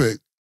 Who did he pick?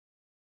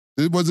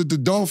 Was it the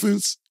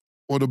Dolphins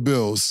or the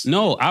Bills?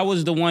 No, I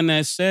was the one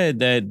that said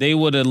that they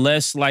were the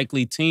less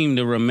likely team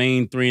to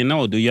remain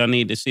 3-0. Do y'all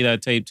need to see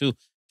that tape too?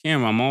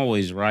 Cam, I'm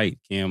always right,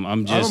 Cam.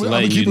 I'm just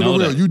letting you know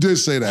that. You did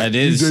say that. I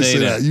did say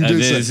that. You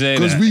did say that.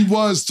 Because we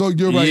was talking,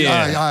 you're right. Yeah.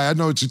 All right, I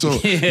know what you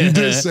told. Yeah. You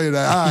did say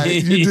that. All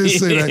right, you did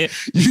say that.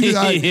 You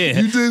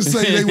did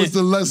say they was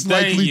the less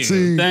likely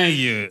team. Thank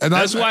you. And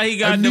that's why he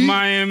got the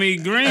Miami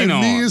green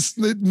on. Me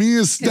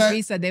and Stat.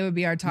 We said they would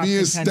be our top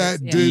contenders. Me and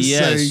Stat did say.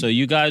 Yes, so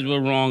you guys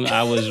were wrong.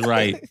 I was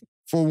right.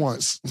 for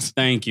once.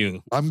 Thank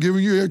you. I'm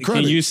giving you your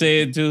credit. Can you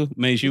say it too?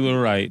 Mase, you were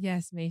right.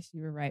 Yes, Mase,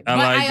 you were right. I But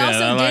like I that.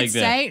 also I like did that.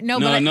 say no.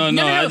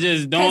 I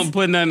just don't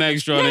put nothing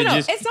extra on it.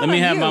 Just it's not let me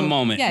on have my you.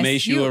 moment. Yes,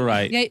 Mase, you were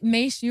right. Yeah,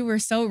 Mase, you were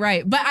so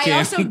right. But I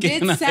also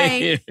did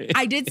say,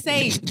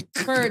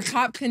 for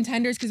top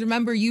contenders, because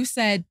remember you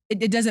said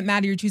it doesn't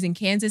matter you're choosing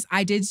Kansas.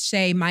 I did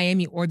say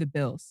Miami or the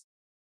Bills.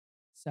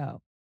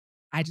 So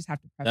I just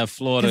have to that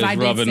Florida is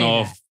rubbing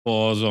off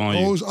balls on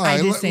you. All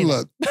right,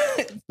 look.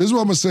 This is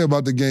what I'm gonna say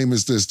about the game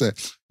is this, that,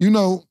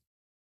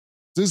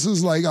 this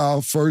is like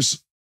our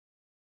first,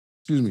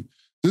 this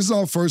is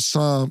our first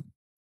time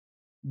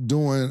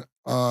doing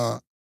a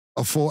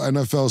full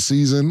NFL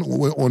season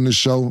on the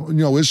show.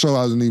 This show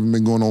hasn't even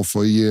been going on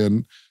for a year.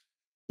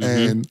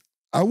 And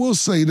I will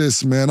say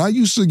this, man, I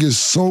used to get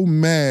so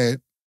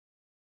mad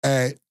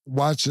at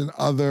watching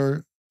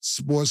other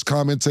sports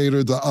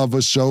commentators, the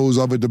other shows,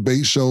 other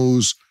debate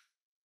shows,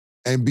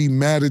 and be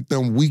mad at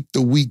them week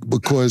to week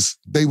because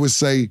they would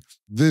say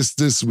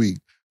this week,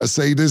 or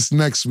say this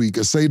next week,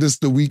 or say this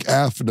the week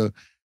after.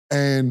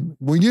 And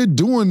when you're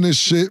doing this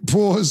shit,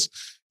 pause,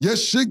 your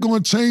shit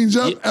gonna change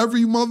up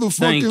every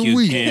motherfucking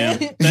week. Cam.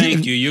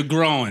 Thank you. You're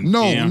growing.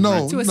 No, Cam.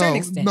 To a certain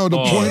extent. No,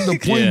 the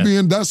point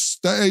being that's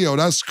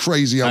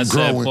crazy. I'm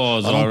growing.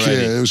 I don't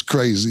care. It was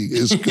crazy.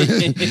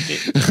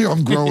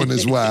 I'm growing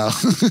as well.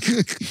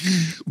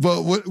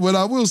 But what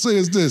I will say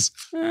is this.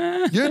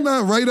 You're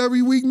not right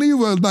every week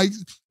neither. Like,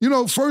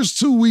 first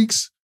 2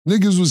 weeks,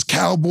 niggas was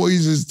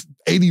Cowboys, is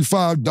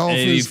 85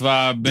 Dolphins.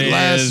 85 Bears.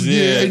 Last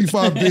year,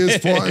 85 Bears,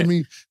 pardon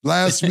me.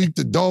 Last week,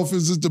 the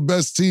Dolphins is the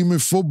best team in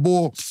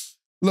football.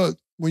 Look,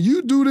 when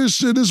you do this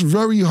shit, it's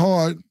very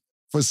hard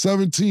for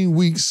 17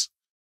 weeks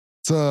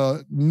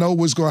to know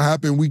what's going to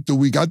happen week to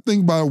week. I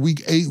think by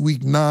week 8,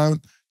 week 9,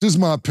 this is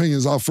my opinion,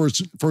 it's our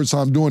first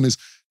time doing this,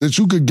 that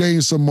you could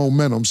gain some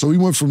momentum. So we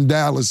went from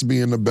Dallas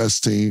being the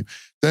best team,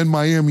 then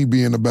Miami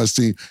being the best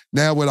team.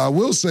 Now, what I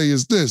will say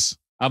is this.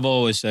 I've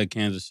always said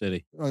Kansas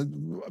City.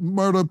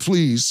 Murder,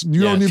 please.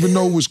 You don't even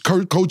know was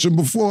Kurt coaching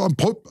before. I'm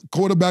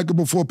quarterbacking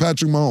before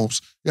Patrick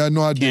Mahomes. Yeah, I had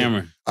no idea.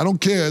 Cameron. I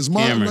don't care. It's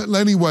my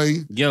anyway.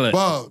 Gillett.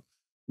 Bob.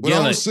 What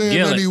I'm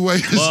saying anyway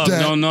is Bob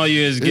that don't know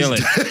you as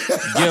Gillett.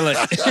 Gillett.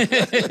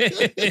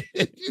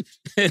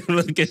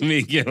 Look at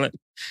me, Gillett.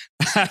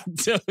 I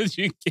told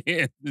you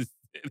Kansas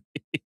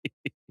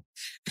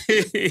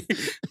City.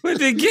 Put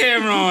the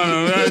camera on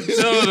him. I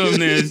told him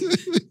this.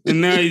 And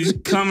now he's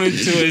coming to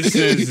his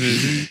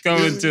senses.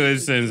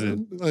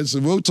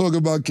 Listen, we'll talk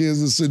about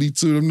Kansas City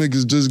too. Them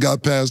niggas just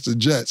got past the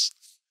Jets.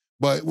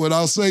 But what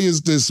I'll say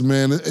is this,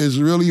 man. It's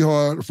really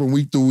hard from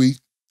week to week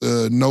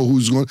to know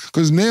who's going.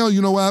 Because now,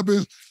 you know what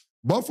happens?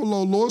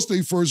 Buffalo lost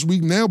their first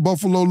week. Now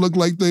Buffalo look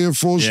like they in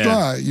full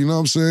stride. You know what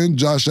I'm saying?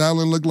 Josh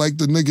Allen looked like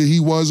the nigga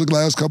he was the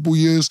last couple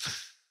years.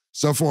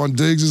 Stephon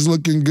Diggs is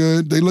looking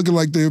good. They looking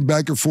like they're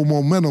back in full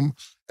momentum.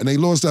 And they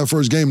lost that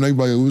first game. And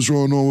everybody, what's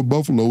going on with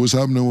Buffalo? What's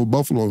happening with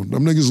Buffalo?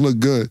 Them niggas look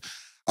good.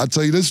 I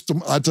tell you this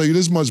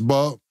much,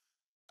 Bob.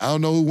 I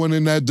don't know who won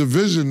in that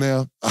division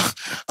now.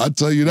 I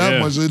tell you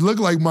that much. It looked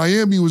like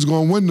Miami was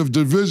going to win the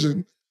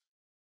division.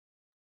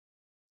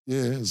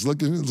 Yeah, it's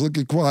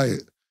looking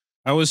quiet.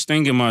 I was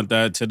thinking about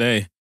that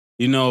today.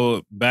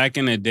 Back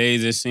in the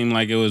days, it seemed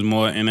like it was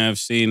more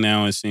NFC.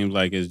 Now it seems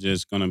like it's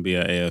just going to be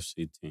an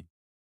AFC team.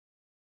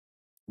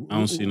 I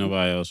don't see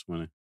nobody else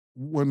winning.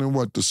 Winning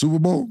what? The Super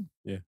Bowl?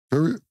 Yeah.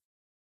 Period.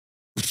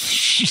 I'm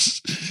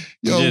just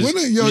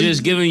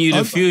giving you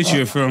the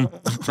future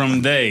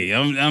from they.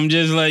 I'm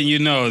just letting you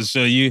know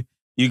so you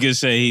can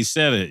say he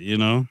said it.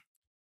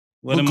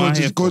 What am I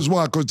here for? Because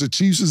why? Because the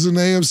Chiefs is in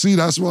the AFC.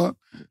 That's why.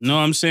 No,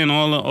 I'm saying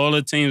all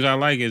the teams I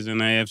like is in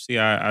the AFC.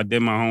 I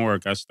did my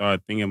homework. I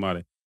started thinking about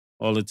it.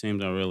 All the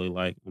teams I really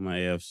like, I'm an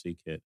AFC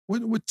kid.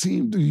 What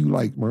team do you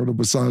like, Murder,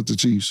 besides the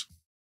Chiefs?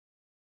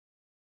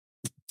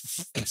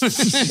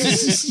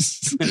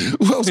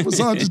 Who else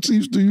besides the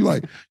Chiefs do you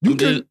like?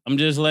 I'm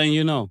just letting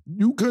you know.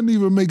 You couldn't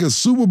even make a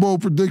Super Bowl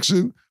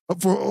prediction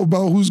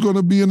about who's going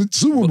to be in the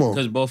Super Bowl.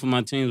 Because both of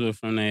my teams were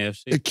from the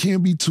AFC. It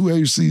can't be two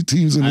AFC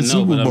teams in the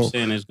Super Bowl. I know, but I'm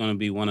saying it's going to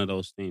be one of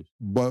those teams.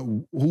 But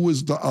who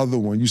is the other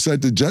one? You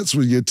said the Jets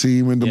were your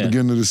team in the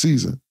beginning of the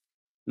season.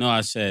 No,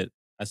 I said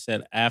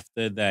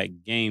after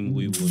that game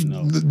we would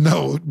know.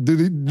 No, did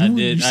it? I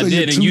did.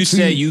 And you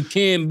said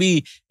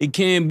it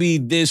can't be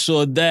this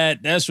or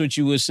that. That's what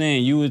you were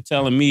saying. You were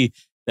telling me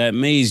that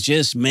Mase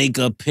just make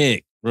a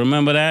pick.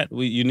 Remember that?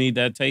 You need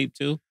that tape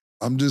too?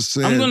 I'm just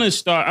saying. I'm gonna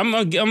start. I'm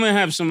gonna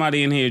have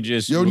somebody in here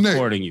just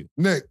recording you.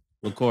 Nick.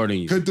 Recording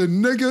you. Could the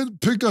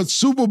nigga pick a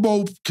Super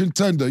Bowl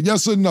contender?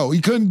 Yes or no?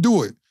 He couldn't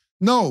do it.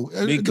 No.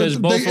 Because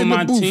both of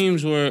my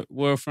teams were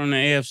from the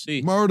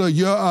AFC. Murder,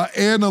 you're an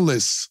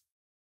analyst.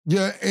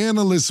 You're an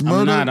analyst, Murder.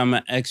 I'm not. I'm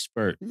an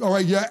expert. All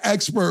right, you're an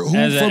expert.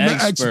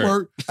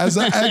 As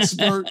an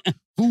expert,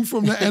 who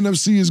from the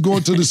NFC is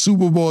going to the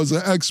Super Bowl as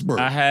an expert?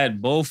 I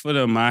had both of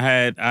them.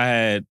 I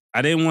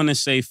didn't want to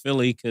say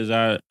Philly because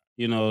they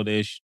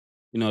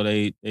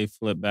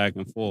flip back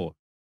and forth.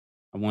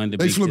 I wanted to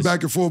They be flip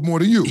back and forth more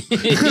than you.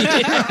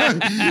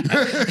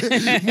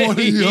 More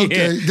than you.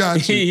 Okay,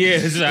 got you.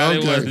 Yeah, so I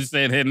didn't want to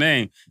say their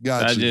name.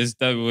 Got I you. just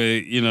stuck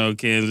with,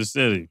 Kansas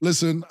City.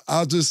 Listen,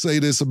 I'll just say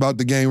this about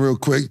the game real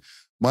quick.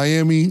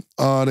 Miami,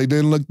 they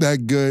didn't look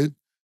that good.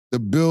 The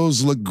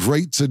Bills look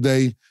great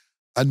today.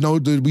 I know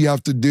that we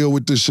have to deal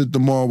with this shit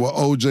tomorrow with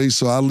OJ,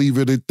 so I'll leave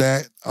it at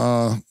that.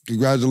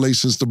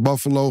 Congratulations to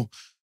Buffalo.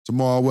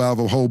 Tomorrow we'll have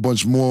a whole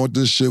bunch more of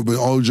this shit with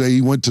OJ.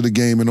 He went to the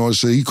game and all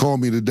shit. He called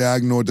me today. I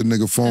ignored the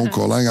nigga phone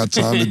call. I ain't got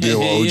time to deal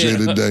with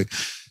OJ today.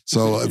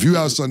 So if you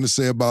have something to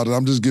say about it,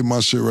 I'm just getting my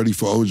shit ready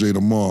for OJ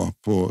tomorrow.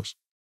 Pause.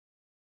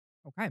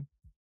 Okay.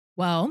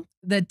 Well,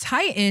 the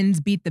Titans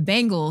beat the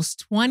Bengals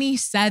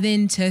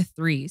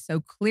 27-3.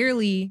 So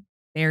clearly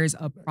there's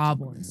a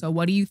problem. So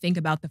what do you think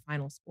about the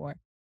final score?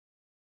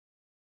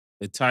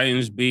 The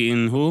Titans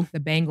beating who? The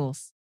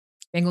Bengals.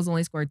 Bengals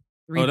only scored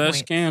 3 points.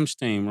 That's Cam's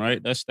team,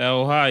 right? That's the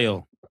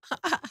Ohio.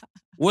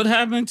 What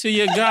happened to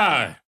your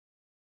guy?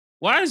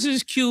 Why is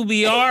his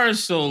QBR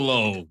so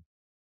low?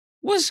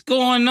 What's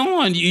going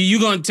on? You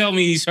gonna tell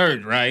me he's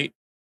hurt, right?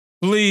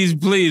 Please,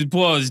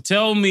 pause.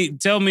 Tell me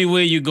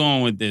where you're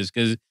going with this,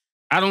 because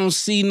I don't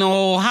see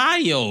no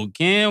Ohio.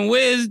 Cam,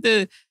 where's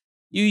the...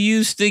 You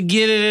used to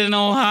get it in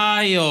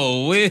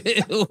Ohio. Where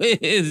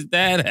is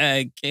that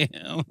at,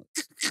 Cam?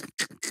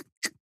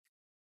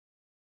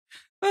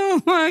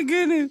 Oh my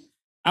goodness.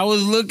 I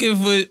was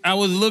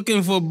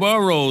looking for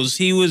Burrows.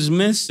 He was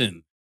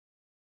missing.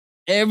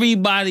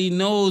 Everybody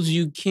knows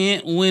you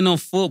can't win a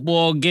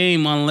football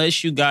game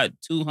unless you got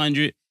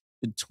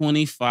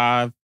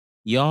 225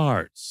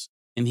 yards.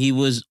 And he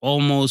was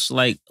almost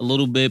like a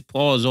little bit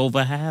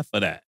over half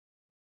of that.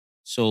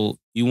 So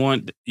you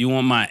want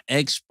my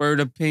expert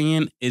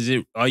opinion?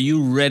 Are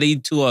you ready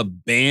to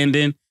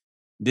abandon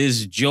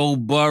this Joe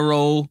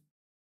Burrow,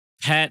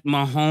 Pat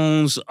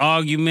Mahomes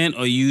argument, or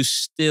are you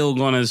still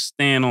gonna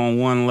stand on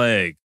one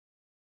leg?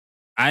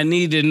 I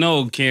need to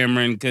know,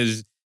 Cameron,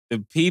 because the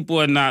people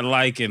are not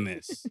liking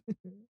this.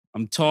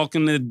 I'm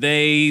talking to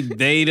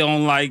they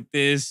don't like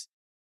this.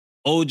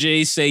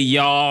 OJ say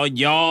y'all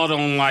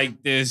don't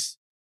like this.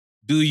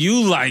 Do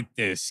you like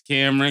this,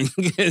 Cameron?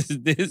 Because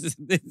this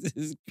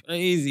is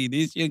crazy.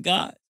 This your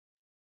guy.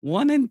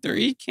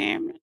 1-3,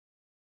 Cameron.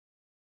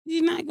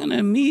 You're not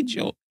gonna meet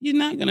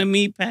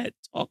Pat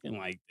talking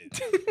like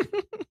this.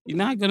 You're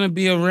not gonna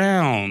be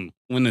around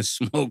when the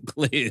smoke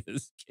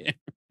clears, Cameron.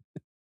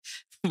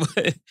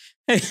 But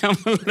hey, I'm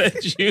gonna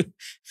let you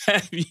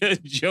have your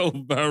Joe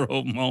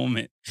Burrow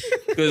moment,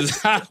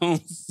 because I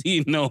don't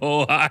see no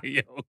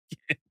Ohio.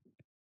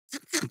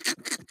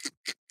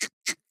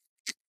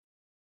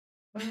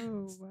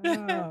 Oh,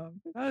 wow.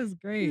 That was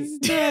great.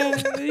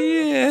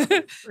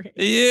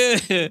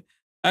 Yeah.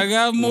 I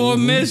got more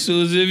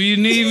missiles if you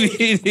need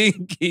me to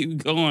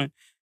keep going,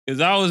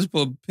 because I was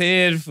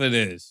prepared for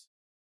this.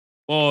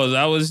 Pause.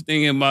 I was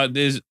thinking about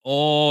this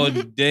all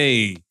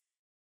day.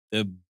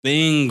 The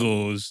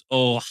Bengals,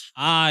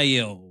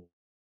 Ohio,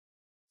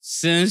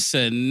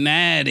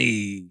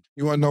 Cincinnati.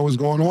 You want to know what's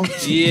going on?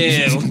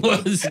 Yeah,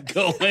 what's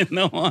going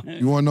on?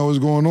 You want to know what's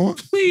going on?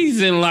 Please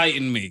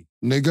enlighten me.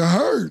 Nigga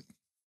hurt.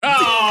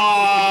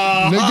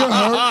 Oh!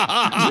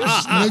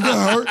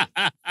 Nigga hurt.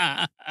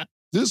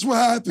 This what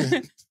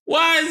happened.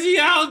 Why is he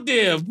out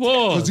there,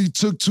 boy? Because he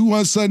took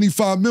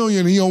 $275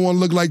 million. He don't want to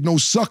look like no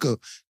sucker.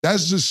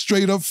 That's just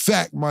straight up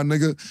fact, my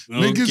nigga. Okay.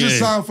 Niggas just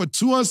signed for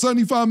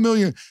 $275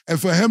 million, and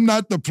for him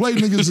not to play,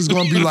 niggas is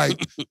gonna be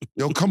like,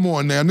 yo, come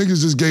on now. Niggas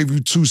just gave you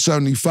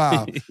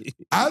 $275.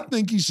 I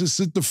think he should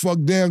sit the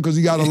fuck down because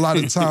he got a lot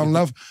of time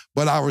left,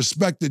 but I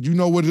respect it. You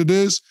know what it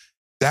is?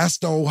 That's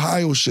the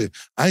Ohio shit.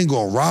 I ain't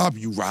gonna rob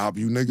you,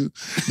 nigga.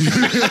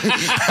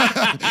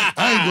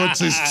 I ain't gonna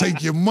just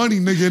take your money,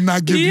 nigga, and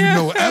not give you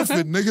no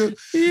effort, nigga.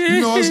 You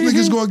know us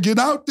niggas gonna get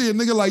out there,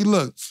 nigga, like,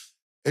 look.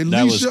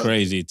 That was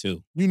crazy,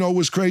 too. You know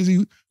what's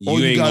crazy? You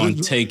ain't gonna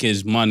take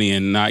his money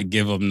and not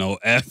give him no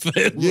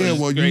effort. Yeah,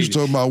 well, you was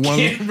talking about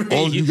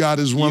all you got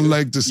is one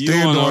leg to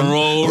stand on.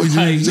 Roll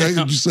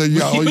you said,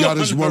 yeah, all you got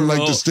is one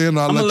leg to stand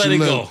on. I'll let you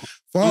live.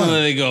 Fine. I'm gonna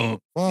let it go.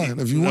 Fine.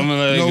 If you want, you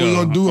know what we're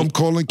gonna do? I'm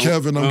calling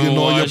Kevin. I'm getting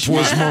all your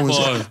pause moments.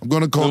 I'm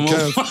gonna call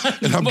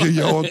Kev, and I'm getting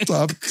your all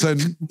top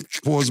 10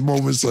 pause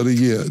moments of the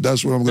year.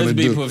 That's what I'm gonna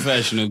do. Let's be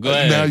professional. Go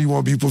ahead. Now you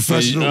want to be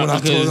professional when I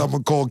told you I'm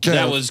gonna call Kev.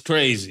 That was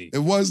crazy. It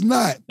was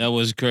not. That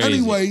was crazy.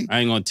 Anyway, I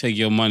ain't gonna take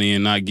your money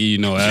and not give you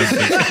no effort.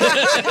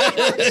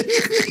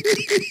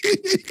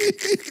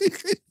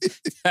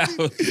 That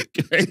was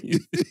crazy.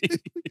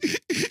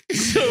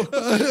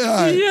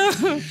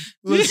 Yeah.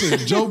 Listen,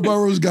 Joe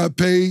Burrows got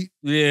paid.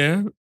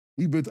 Yeah.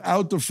 He been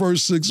out the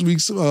first 6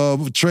 weeks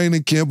of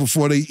training camp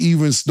before they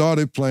even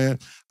started playing.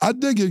 I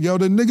dig it, yo.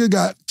 The nigga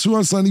got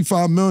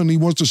 $275 million. He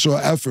wants to show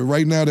effort.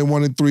 Right now, they're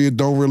 1-3. It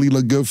don't really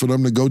look good for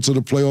them to go to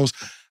the playoffs.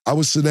 I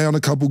would sit down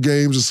a couple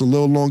games. It's a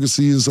little longer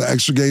season. It's an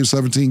extra game,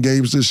 17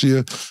 games this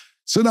year.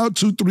 Sit out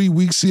 2-3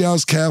 weeks, see how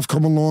his calf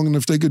come along, and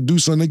if they could do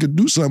something, they could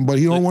do something, but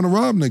he don't want to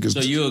rob niggas. So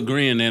you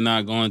agreeing they're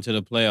not going to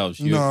the playoffs?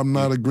 No, I'm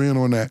not agreeing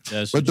on that.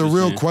 But the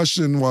real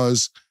question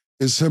was,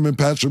 it's him and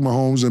Patrick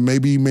Mahomes, and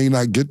maybe he may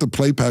not get to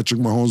play Patrick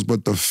Mahomes,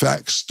 but the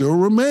fact still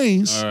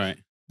remains All right.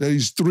 that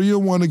he's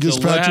 3-1 against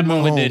So what Patrick happened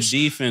Mahomes. with the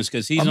defense?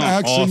 Because he's I'm on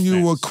asking offense.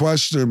 you a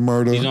question,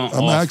 Murder. He's on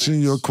I'm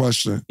asking you a offense.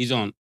 question. He's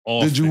on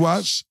offense. Did you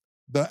watch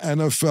the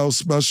NFL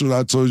special that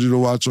I told you to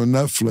watch on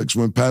Netflix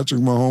when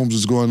Patrick Mahomes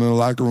is going in the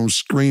locker room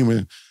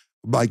screaming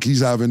like he's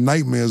having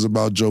nightmares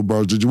about Joe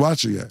Burrow? Did you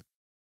watch it yet?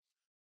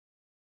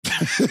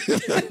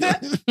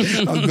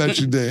 I bet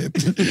you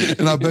did.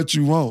 And I bet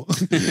you won't.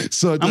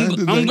 So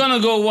I'm gonna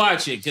go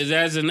watch it because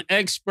as an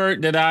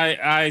expert that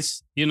I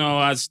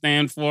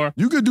stand for.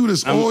 You could do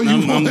this all you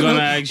want. I'm gonna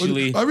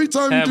actually every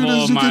time you have do this,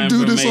 all you my can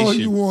do this all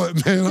information. you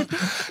want, man.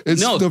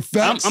 It's No, the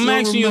fact. I'm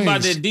asking you about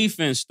remains. the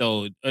defense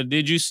though.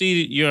 Did you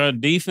see your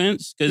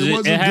defense? Because It it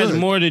wasn't has good.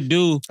 more to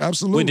do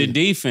Absolutely. with the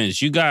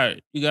defense. You got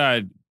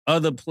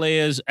other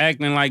players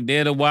acting like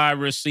they're the wide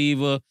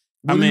receiver.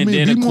 What do you mean?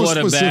 they're the Be more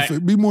quarterback.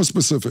 specific. Be more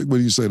specific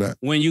when you say that.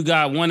 When you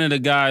got one of the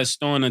guys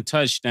throwing a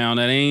touchdown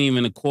that ain't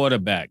even a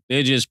quarterback,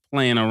 they're just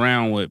playing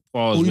around with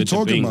pause What are you with the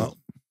talking Bengals. about?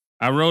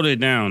 I wrote it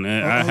down.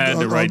 I had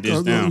to write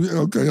this down.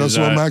 Okay, that's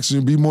what I'm asking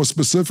you. Be more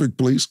specific,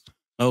 please.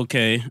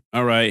 Okay,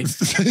 all right.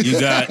 You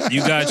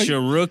got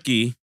your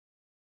rookie.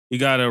 You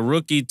got a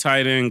rookie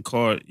tight end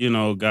caught.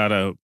 Got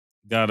a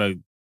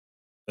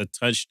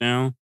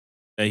touchdown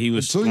that he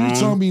was Until you tell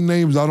thrown. me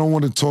names, I don't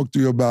want to talk to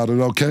you about it.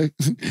 Okay.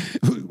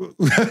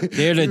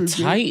 They're the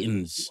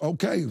Titans.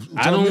 Okay.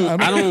 I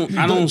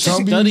don't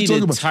study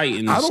the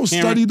Titans. I don't Cameron.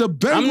 study the I'm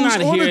Bengals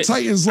not or here. the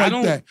Titans like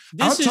that.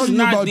 This I'll is tell you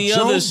not about the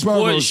Joe other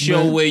sports Burrows,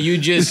 show man. where you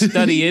just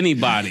study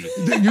anybody.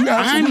 You're I'm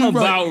absolutely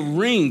about right.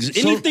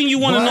 rings. So Anything you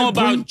want to why know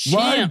about bring- champs,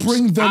 why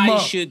bring them I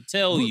up? should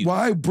tell you.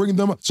 Why bring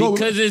them up? So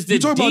Because it's the you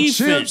talk about defense.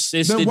 champs,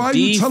 It's then the why are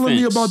you telling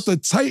me defense. about the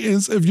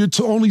Titans if you're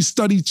to only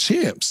study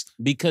champs?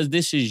 Because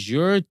this is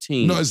your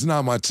team. No, it's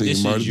not my team, This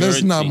is Murder. your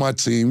That's not team. my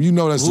team. You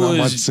know that's not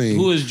my team.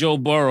 Who is Joe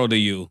Burrow to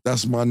you?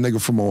 That's my nigga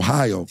from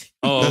Ohio.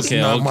 Oh, That's okay,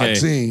 not my okay.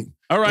 team.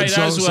 All right, And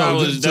so- that's what so I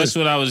was. just- That's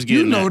what I was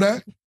getting. You know at.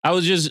 that. I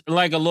was just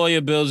like a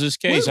lawyer builds his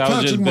case. Where's I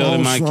was just Patrick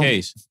building Mahomes my from?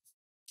 case.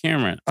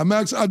 Cameron,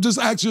 I just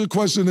asked you a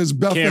question. Is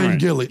Beth Cameron,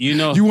 and Gillett? you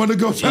know- You want to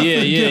go Beth and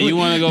yeah, Gillett? you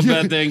want to go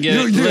back there and get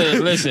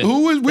it. Listen,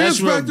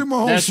 Where's Patrick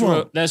Mahomes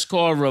from? That's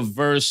called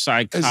reverse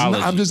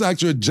psychology. I'm just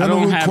asking you a I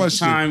general don't have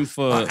question. time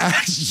for I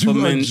asked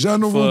you a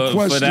general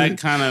question. for that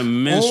kind of All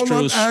menstrual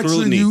I'm asking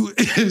scrutiny. you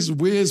is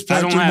where's I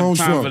Patrick don't have Mahomes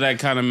time from? for that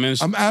kind of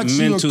I'm asking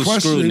you a mental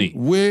question. scrutiny.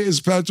 Where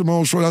is Patrick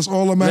Mahomes from? That's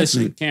all I'm asking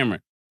Listen, you.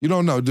 Cameron, You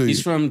don't know, do you?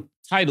 he's from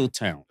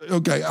Titletown.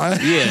 Okay. Yeah,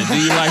 do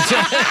you like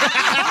that?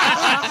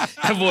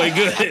 That boy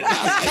good.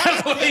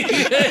 That boy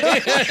good.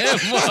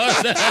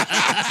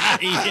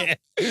 Yeah.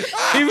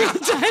 He from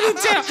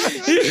Titletown.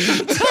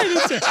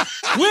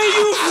 Where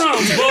you from,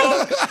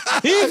 boy?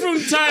 He from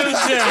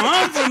Titletown.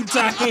 I'm from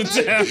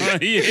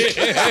Titletown.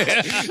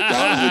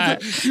 Yeah.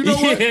 You know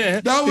what?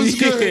 Yeah. That was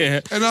good.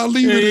 Yeah. And I'll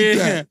leave it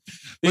at that.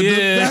 But the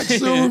fact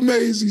still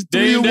remains. He's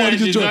 3-1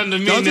 against Joe. under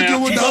me That was a now.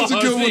 good one. That was a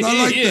good one.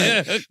 I like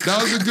Yeah. that.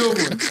 That was a good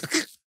one.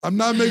 I'm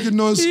not making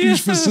no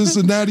excuse for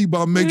Cincinnati,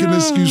 but I'm making an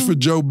excuse for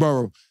Joe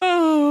Burrow.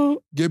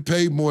 Oh. Get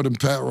paid more than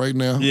Pat right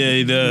now. Yeah,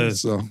 he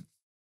does. So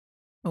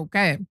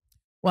Okay.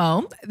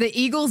 Well, the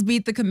Eagles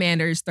beat the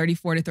Commanders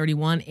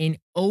 34-31 in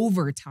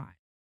overtime.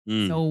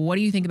 Mm. So what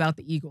do you think about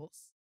the Eagles?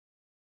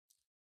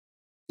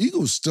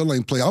 Eagles still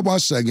ain't play. I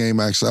watched that game,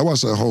 actually. I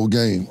watched that whole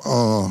game.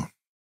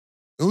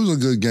 It was a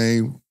good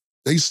game.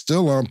 They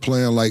still aren't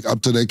playing like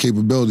up to their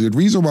capability. The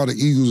reason why the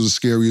Eagles are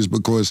scary is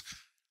because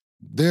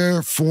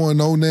they're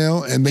 4-0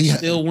 now, and they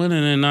Still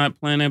winning and not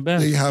playing their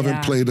best. They haven't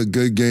Yeah. played a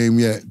good game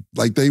yet.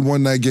 Like, they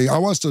won that game.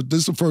 This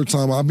is the first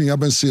time. I mean, I've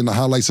been seeing the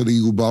highlights of the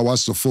Eagles, but I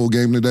watched the full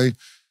game today.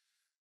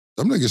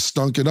 Them niggas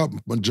stunk it up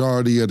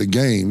majority of the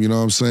game. You know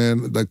what I'm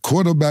saying? The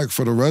quarterback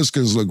for the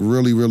Redskins looked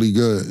really, really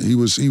good. He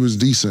was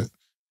decent.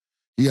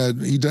 He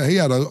had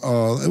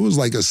it was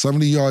like a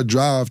 70-yard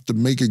drive to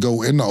make it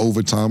go into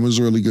overtime. It was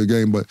a really good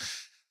game. But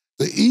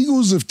the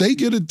Eagles, if they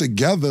get it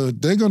together,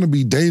 they're going to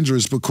be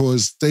dangerous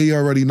because they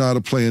already know how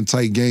to play in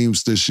tight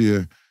games this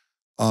year.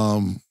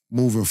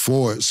 Moving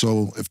forward.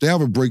 So if they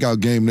have a breakout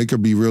game, they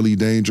could be really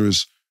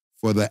dangerous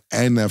for the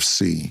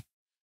NFC.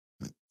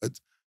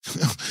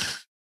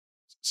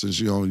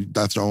 Since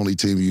that's the only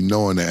team you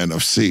know in the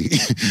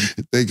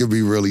NFC, they could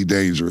be really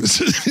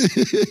dangerous.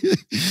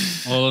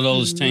 All of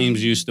those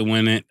teams used to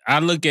win it. I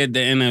look at the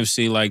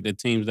NFC like the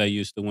teams that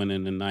used to win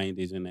in the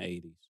 90s and the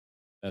 80s.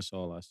 That's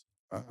all I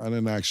see. I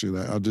didn't ask you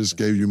that. I just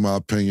gave you my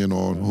opinion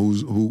on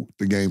who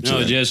the game No,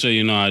 today. just so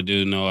you know, I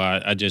do know.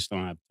 I just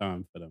don't have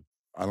time for them.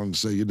 I don't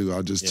say you do.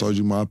 I just Yeah. told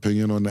you my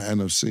opinion on the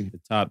NFC. The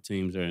top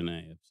teams are in the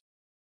AFC.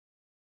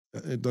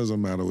 It doesn't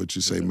matter what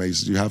you say,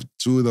 Mason. You have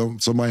two of them.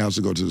 Somebody has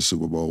to go to the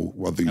Super Bowl,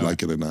 whether you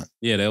like it or not.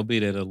 Yeah, they'll be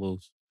there to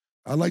lose.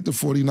 I like the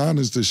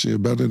 49ers this year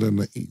better than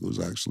the Eagles,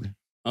 actually.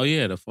 Oh,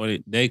 yeah, the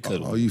 40. They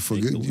could. Oh, you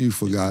forgot. You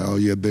forgot. Oh,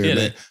 yeah, they're in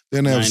the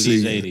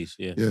 90s, NFC. 80s,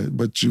 yeah. Yeah,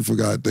 but you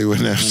forgot they were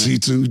in the NFC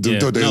too. Yeah.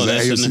 Thought they was an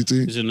that's AFC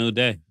team. It's a new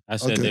day. I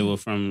said Okay. they were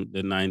from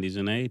the 90s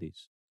and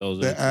 80s. Those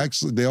They're are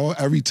actually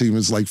every team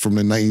is like from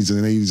the 90s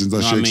and 80s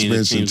unless no, your I mean the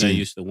expansion teams that team.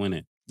 used to win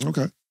it.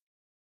 Okay.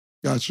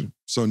 Gotcha.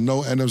 So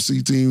no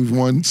NFC teams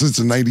won since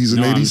the 90s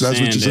and No, I'm 80s. That's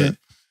what you're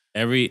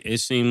saying? It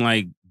seemed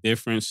like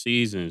different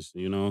seasons,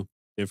 you know,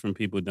 different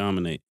people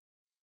dominate.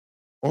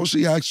 All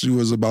she asked you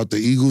was about the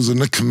Eagles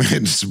and the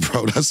Commanders,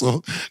 bro. That's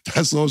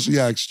all she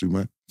asked you,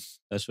 man.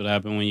 That's what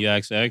happened when you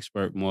ask the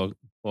expert more.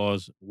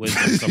 Pause,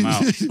 wisdom come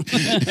out.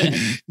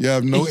 You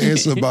have no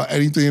answer about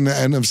anything in the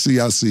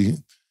NFC. I see.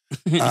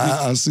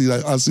 I see.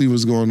 I see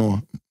what's going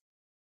on.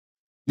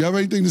 You have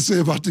anything to say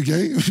about the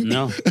game?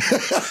 No.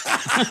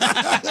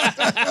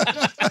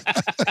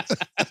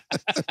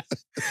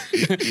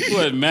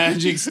 What,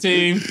 Magic's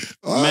team?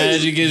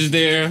 Magic is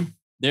there.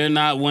 They're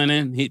not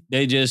winning.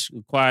 They just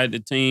acquired the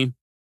team.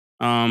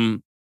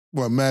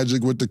 What,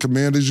 Magic with the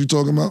Commanders you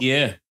talking about?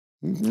 Yeah.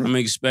 I'm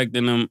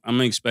expecting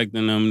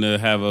them to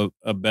have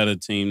a better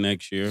team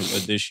next year,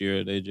 but this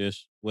year they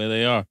just where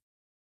they are.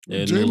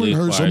 Jalen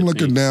Hurts, I'm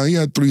looking down. He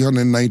had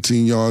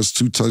 319 yards,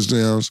 2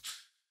 touchdowns.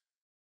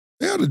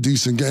 They had a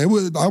decent game.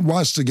 I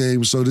watched the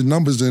game, so the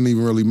numbers didn't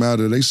even really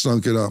matter. They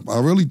stunk it up. I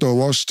really thought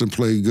Washington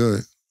played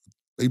good.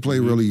 They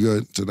played really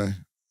good today.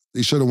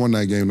 They should have won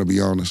that game, to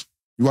be honest.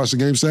 You watched the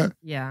game, Sat?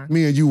 Yeah.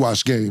 Me and you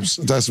watch games.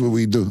 That's what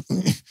we do.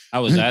 I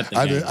was at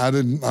the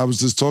game. I was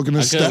just talking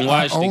to Stat. I couldn't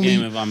watch the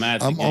game if I'm at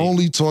the game. I'm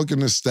only talking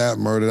to Stat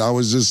Murder. I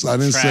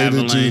didn't say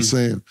that you were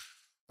saying.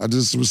 I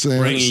just was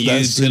saying. Bringing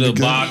you to the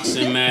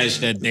boxing match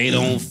that they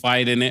don't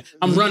fight in it.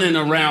 I'm running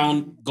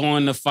around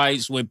going to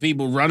fights with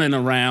people running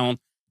around,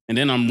 and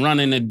then I'm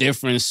running to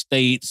different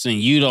states, and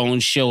you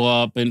don't show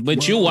up.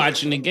 But you're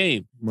watching the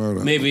game.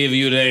 Murder. Maybe if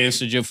you'd have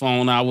answered your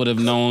phone, I would have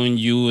known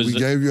you was. We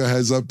gave you a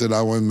heads up that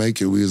I wouldn't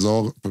make it. We was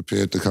all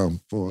prepared to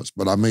come for us,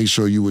 but I made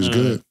sure you was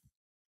good.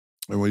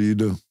 And what do you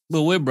do?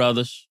 But we're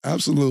brothers.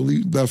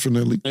 Absolutely,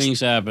 definitely.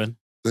 Things happen.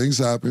 Things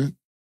happen.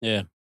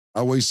 Yeah.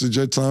 I wasted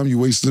your time, you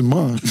wasted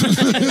mine.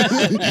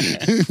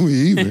 We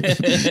even.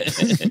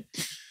 The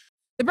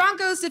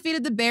Broncos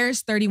defeated the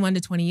Bears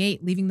 31-28,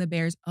 leaving the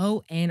Bears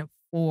 0-4.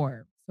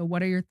 So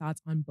what are your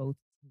thoughts on both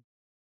teams?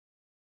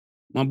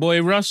 My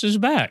boy Russ is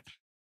back.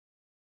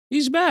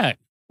 He's back.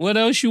 What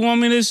else you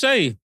want me to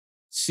say?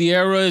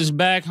 Sierra is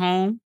back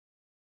home.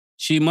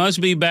 She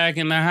must be back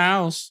in the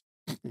house.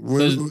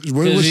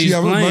 When was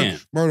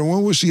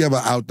she ever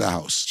out the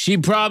house? She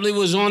probably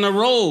was on the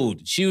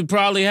road. She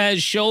probably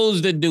had shows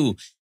to do.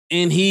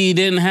 And he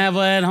didn't have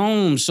her at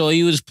home. So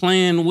he was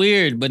playing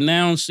weird. But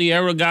now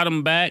Sierra got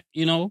him back,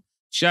 you know.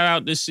 Shout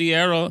out to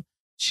Sierra.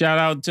 Shout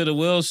out to the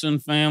Wilson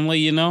family,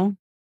 you know.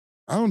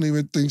 I don't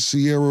even think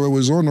Sierra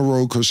was on the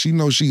road because she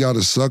knows she got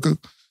a sucker.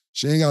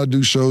 She ain't got to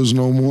do shows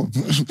no more.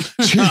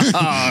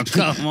 Oh,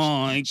 come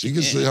on. She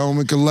can stay home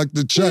and collect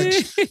the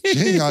checks. She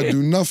ain't got to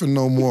do nothing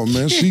no more,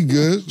 man. She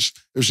good.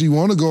 If she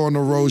want to go on the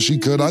road, she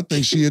could. I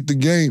think she hit the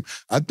game.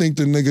 I think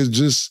the nigga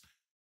just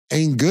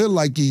ain't good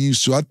like he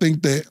used to. I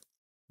think that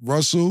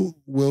Russell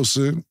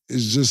Wilson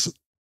is just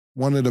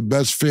one of the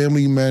best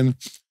family men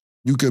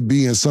you could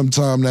be, and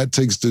sometimes that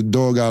takes the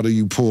dog out of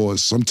you,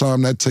 pause.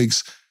 Sometimes that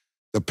takes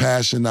the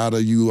passion out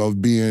of you of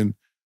being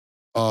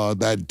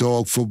that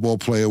dog football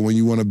player when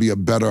you want to be a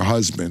better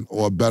husband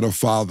or a better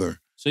father.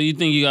 So you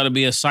think you got to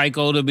be a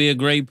psycho to be a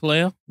great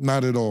player?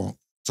 Not at all.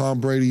 Tom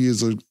Brady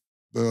is a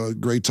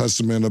great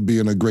testament of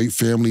being a great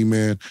family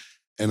man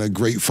and a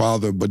great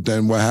father. But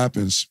then what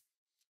happens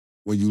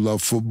when you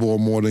love football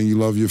more than you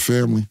love your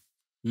family?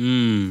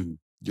 You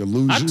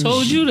lose. I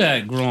told you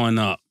that growing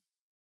up.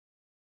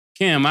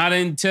 Cam, I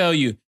didn't tell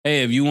you,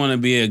 hey, if you want to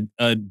be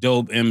a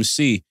dope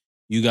MC,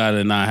 you got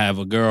to not have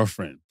a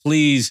girlfriend.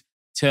 Please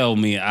tell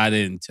me I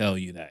didn't tell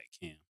you that,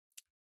 Cam.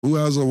 Who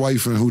has a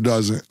wife and who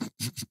doesn't?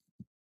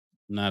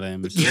 Not an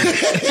MC.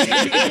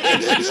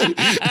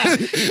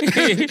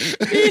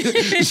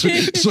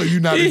 So you're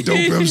not a dope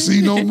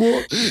MC no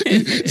more?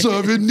 So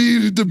if it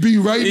needed to be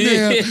right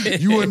now,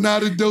 you are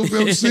not a dope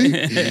MC?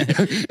 Yeah,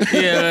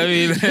 I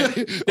mean,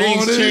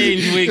 things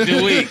change week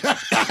to week.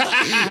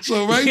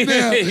 So right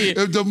now,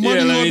 if the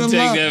money on the line... let me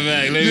take that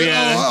back. Let me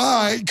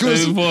all right,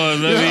 because...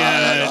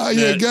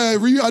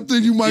 I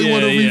think you might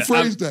want to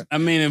rephrase that. I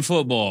mean, in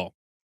football.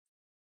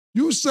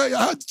 You say...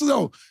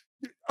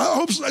 I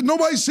hope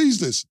nobody sees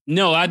this.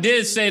 No, I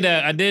did say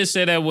that. I did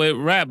say that with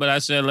rap, but I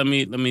said let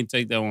me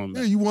take that one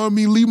back. Yeah, you wanted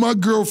me to leave my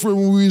girlfriend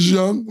when we was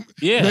young.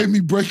 Yeah. Made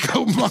me break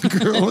up with my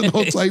girl and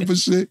all type of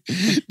shit.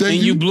 Then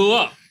you blew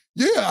up.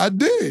 Yeah, I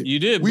did. You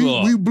did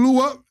blow up. We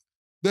blew up.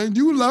 Then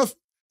you left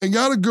and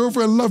got a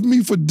girlfriend and left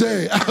me for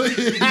dead.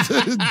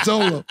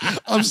 Solo.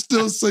 I'm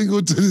still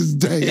single to this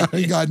day. I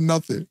ain't got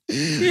nothing.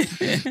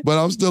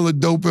 But I'm still a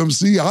dope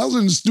MC. I was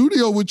in the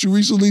studio with you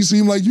recently.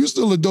 Seemed like you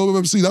still a dope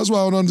MC. That's why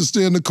I don't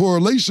understand the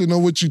correlation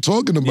on what you're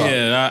talking about.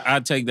 Yeah, I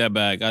take that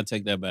back. I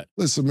take that back.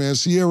 Listen, man,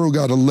 Sierra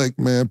got a lick,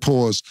 man.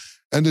 Pause.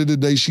 End of the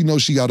day, she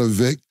knows she got a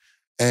Vic.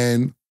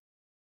 And,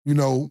 you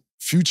know,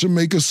 Future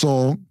make a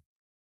song.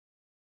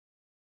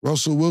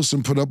 Russell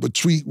Wilson put up a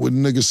tweet with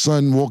nigga's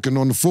son walking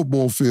on the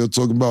football field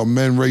talking about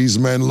men raise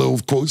men, little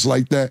quotes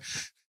like that.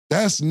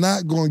 That's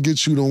not going to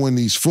get you to win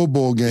these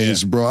football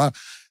games, bro.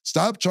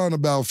 Stop trying to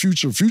battle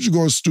Future. Future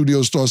go to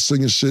studio, start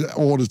singing shit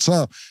all the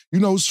time. You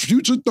know,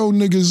 Future throw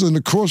niggas in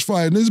the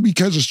crossfire, and niggas be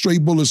catching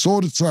straight bullets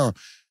all the time.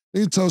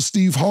 They tell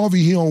Steve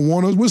Harvey he don't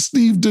want us. What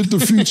Steve did to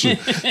Future?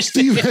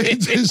 Steve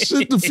ain't did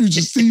shit to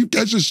Future. Steve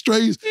catching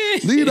strays.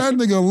 Leave that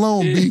nigga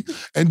alone, B.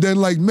 And then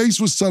like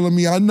Mase was telling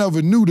me, I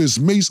never knew this.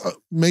 Mase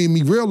made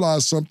me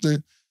realize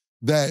something,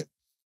 that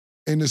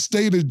in the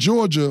state of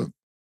Georgia,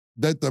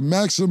 that the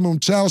maximum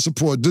child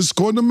support, this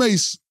according to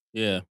Mase,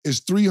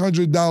 is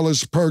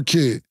 $300 per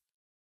kid.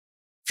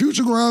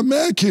 Future gonna have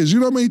mad kids. You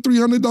know how many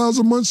 $300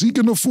 a month he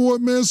can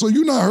afford, man? So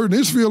you not hurting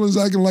his feelings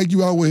acting like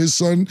you out with his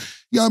son.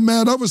 You got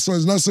mad other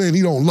sons. Not saying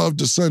he don't love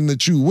the son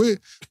that you with,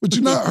 but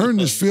you're not hurting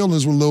his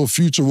feelings with little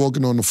Future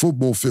walking on the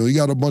football field. He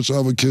got a bunch of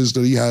other kids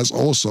that he has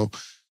also.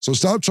 So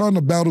stop trying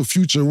to battle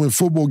Future and win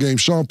football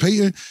games. Sean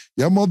Payton,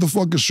 your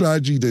motherfucking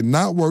strategy did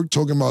not work,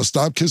 talking about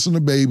stop kissing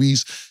the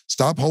babies,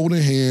 stop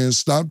holding hands,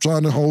 stop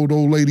trying to hold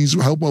old ladies,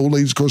 help old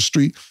ladies cross the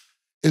street.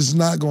 It's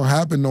not gonna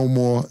happen no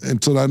more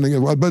until that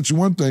nigga, I bet you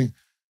one thing,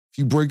 if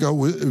you break up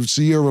with, if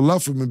Sierra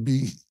left him,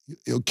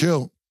 he'll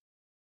kill.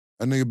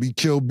 That nigga be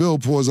Kill Bill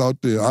pours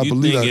out there. I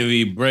believe that. You think if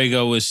he break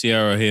up with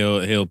Sierra,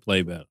 he'll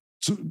play better?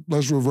 So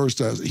let's reverse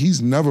that.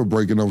 He's never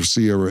breaking up with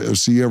Sierra. If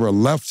Sierra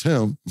left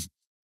him,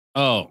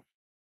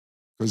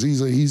 because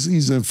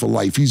he's in for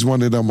life. He's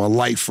one of them, a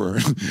lifer.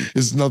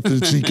 It's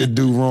nothing she could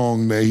do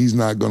wrong that he's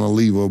not gonna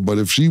leave her. But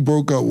if she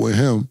broke up with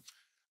him,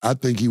 I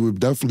think he would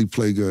definitely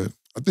play good.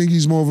 I think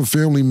he's more of a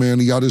family man.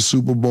 He got his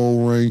Super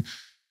Bowl ring.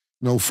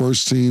 You know,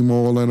 first team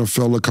All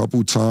NFL a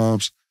couple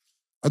times.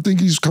 I think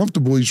he's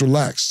comfortable. He's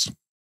relaxed.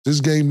 This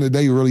game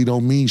today really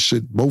don't mean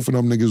shit. Both of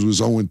them niggas was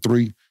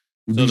 0-3.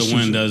 So the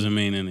win doesn't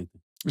mean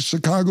anything.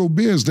 Chicago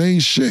Bears, they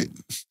ain't shit.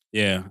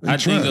 Yeah, I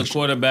think a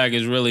quarterback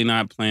is really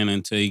not playing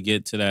until you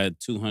get to that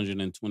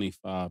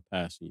 225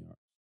 passing yards.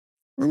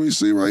 Let me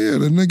see right here.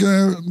 The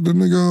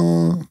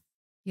nigga.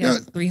 Yeah,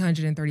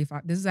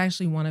 335. This is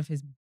actually one of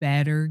his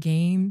better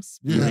games,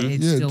 but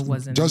it still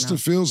wasn't Justin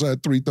enough. Fields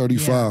had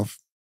 335.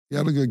 He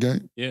had a good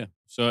game. Yeah.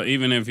 So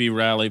even if he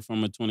rallied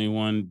from a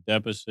 21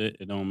 deficit,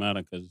 it don't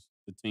matter because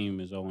the team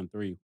is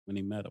 0-3 when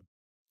he met him.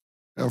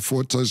 Had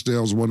 4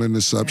 touchdowns, 1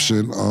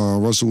 interception.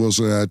 Russell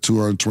Wilson had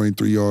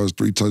 223 yards,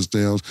 3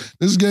 touchdowns.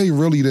 This game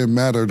really didn't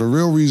matter. The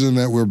real reason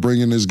that we're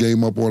bringing this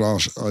game up on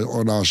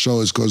our show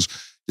is because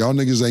y'all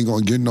niggas ain't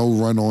gonna get no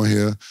run on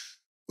here.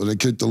 But it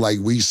get to like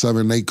week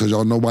 7, 8, because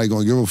y'all nobody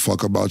gonna give a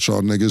fuck about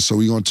y'all niggas. So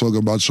we gonna talk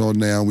about y'all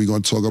now. We gonna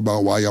talk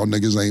about why y'all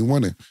niggas ain't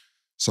winning.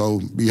 So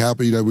be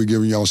happy that we're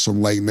giving y'all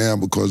some light now,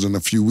 because in a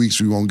few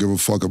weeks we won't give a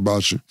fuck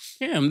about you.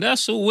 Damn,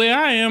 that's where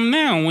I am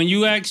now. When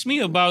you ask me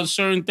about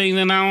certain things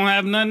and I don't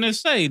have nothing to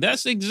say,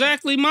 that's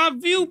exactly my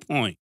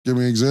viewpoint. Give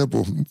me an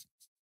example.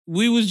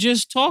 We was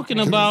just talking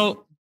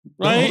about,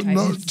 right?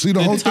 See,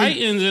 the whole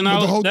Titans thing,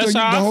 and that's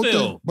how I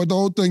feel. But the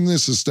whole thing,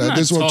 this is that.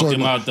 This is what I'm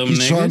talking about.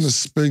 He's trying to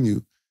spin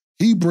you.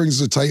 He brings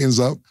the Titans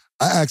up.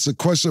 I asked a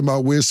question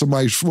about where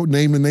somebody's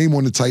name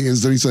on the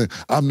Titans, and he said,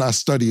 I'm not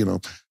studying them.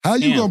 How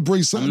you going to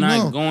bring something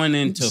I'm not going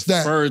into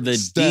further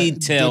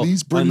detail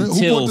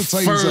until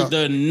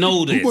further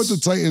notice. Who brought the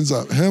Titans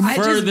up? Him? I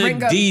further just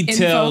bring up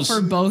details.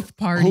 Info for both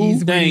parties.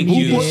 Who? Thank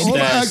you.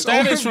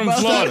 Stat is from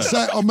Florida.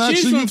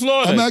 She's from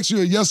Florida. I'm asking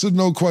you a yes or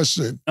no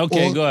question.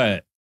 Okay, go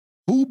ahead.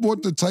 Who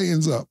brought the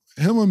Titans up?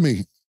 Him or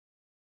me?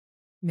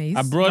 Mase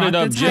I brought it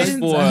up just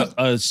for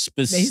a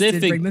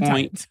specific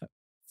point.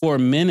 For a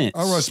minute.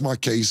 I rest my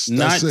case.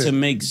 Not to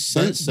make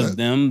sense of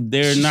them.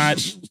 They're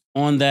not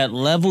on that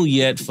level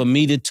yet for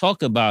me to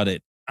talk about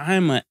it.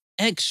 I'm an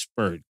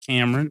expert,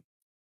 Cameron.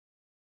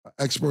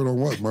 Expert on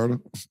what, Murder?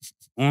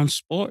 On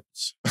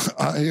sports.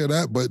 I hear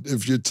that, but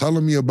if you're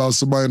telling me about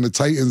somebody in the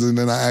Titans and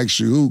then I ask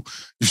you who,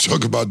 you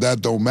talk about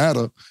that don't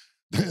matter.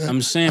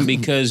 I'm saying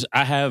because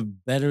I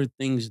have better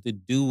things to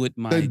do with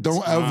my They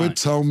don't ever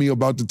tell me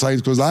about the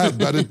Titans because I have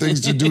better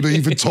things to do to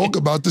even talk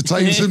about the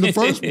Titans in the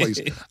first place.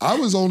 I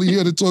was only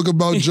here to talk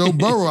about Joe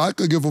Burrow. I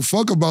could give a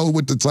fuck about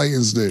what the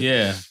Titans did.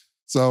 Yeah.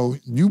 So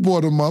you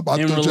brought him up. I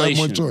thought you had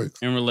one choice.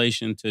 In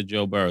relation to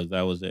Joe Burrow,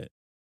 that was it.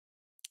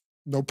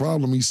 No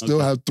problem. He still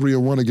had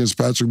 3-1 against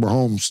Patrick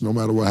Mahomes, no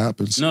matter what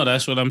happens. No,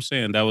 that's what I'm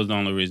saying. That was the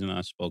only reason I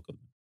spoke of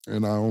him.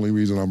 And the only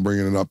reason I'm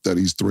bringing it up that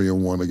he's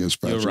 3-1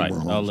 against Patrick You're right.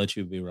 Mahomes. I'll let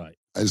you be right.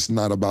 It's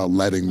not about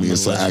letting me.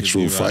 It's an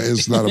actual fight.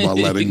 It's not about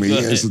letting me.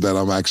 It's that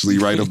I'm actually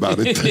right about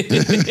it.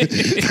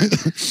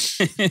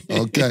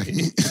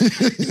 Okay.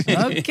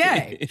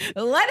 Okay.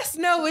 Let us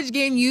know which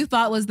game you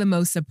thought was the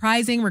most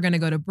surprising. We're going to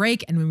go to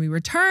break. And when we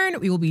return,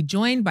 we will be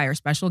joined by our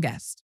special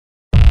guest.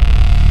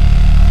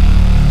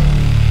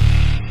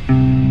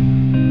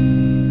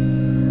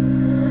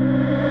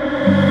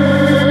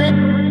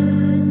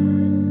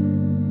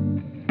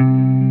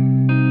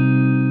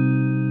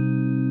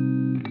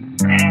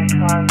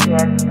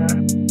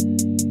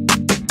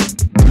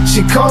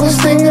 She called this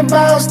thing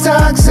about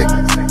toxic.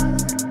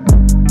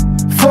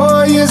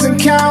 4 years and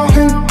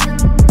counting.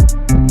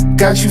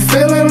 Got you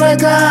feeling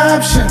like an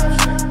option.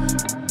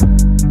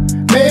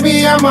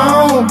 Maybe I'm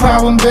my own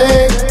problem,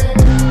 babe.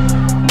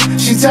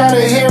 She tired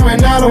of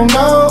hearing I don't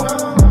know.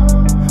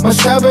 My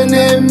stubborn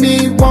in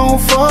me won't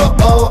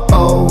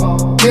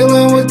fall.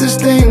 Dealing with this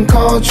thing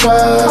called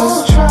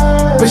trust.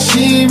 But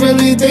she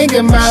really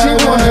thinking about it.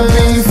 She wanna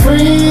be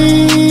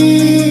free.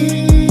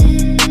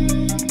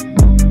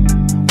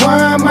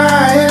 Why am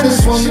I in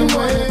this woman? She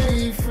wanna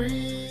be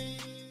free.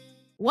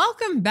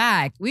 Welcome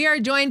back. We are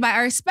joined by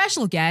our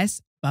special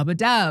guest, Bubba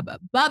Dub.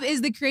 Bub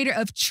is the creator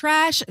of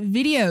Trash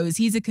Videos.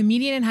 He's a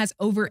comedian and has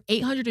over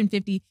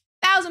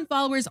 850,000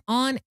 followers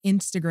on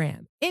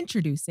Instagram.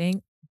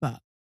 Introducing Bub.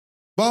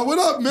 Bub, what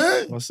up,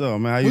 man? What's up,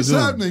 man? How you What's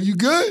doing? happening? You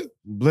good?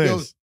 Blessed. Yo,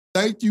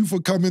 thank you for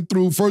coming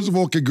through. First of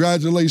all,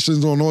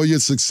 congratulations on all your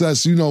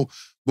success. You know,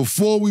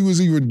 before we was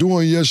even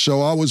doing your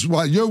show,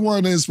 you're one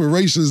of the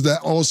inspirations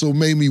that also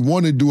made me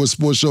want to do a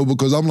sports show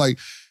because I'm like,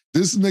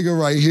 this nigga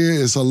right here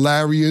is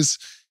hilarious,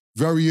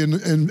 very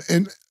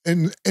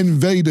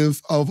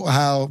innovative of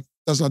how,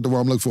 that's not the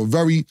word I'm looking for,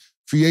 very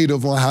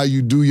creative on how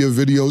you do your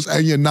videos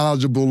and you're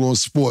knowledgeable on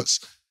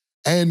sports.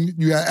 And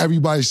you got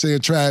everybody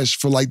saying trash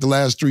for like the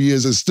last 3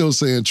 years and still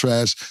saying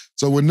trash.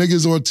 So when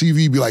niggas on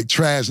TV be like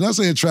trash, not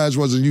saying trash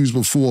wasn't used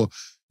before,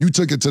 you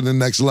took it to the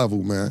next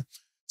level, man.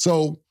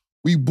 So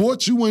we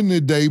brought you in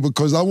today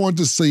because I wanted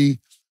to see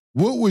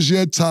what was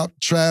your top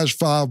trash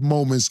 5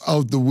 moments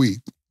of the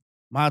week?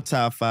 My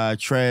top 5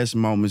 trash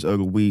moments of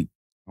the week.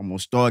 I'm gonna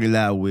start it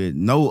out with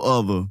no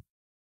other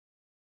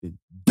than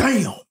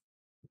damn,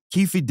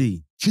 Keefy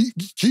D.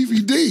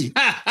 Keefy D.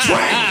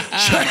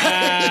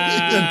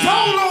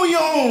 Call on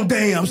your own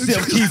damn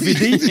self, Keefy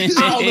D.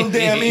 All them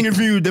damn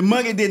interviews, the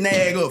money didn't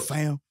add up,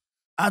 fam.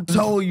 I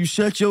told you,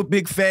 shut your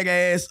big fat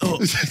ass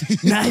up.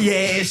 Now your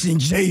ass in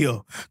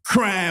jail,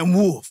 crying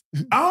wolf.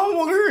 I don't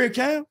want to hear it,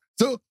 Cam.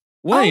 So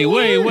Wait.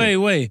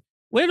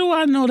 Where do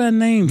I know that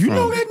name from? You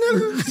know that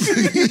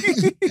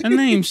nigga? That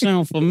name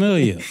sound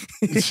familiar.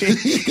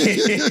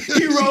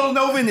 He rolling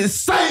over in his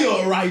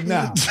cell right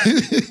now.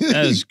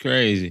 That's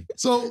crazy.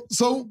 So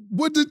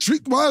what the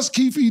trick? Why is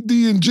Keefy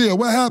D in jail?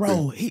 What happened?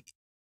 Bro,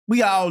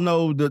 we all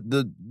know the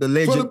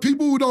legend. For the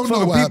people who don't For know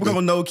the what people happened. who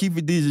don't know,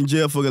 Keefy D's in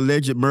jail for the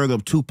alleged murder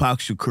of Tupac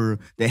Shakur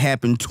that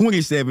happened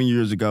 27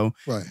 years ago.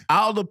 Right.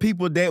 All the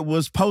people that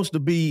was supposed to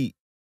be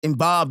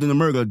involved in the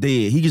murder are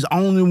dead. He just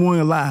only one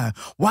alive.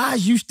 Why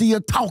is you still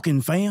talking,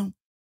 fam?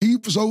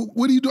 So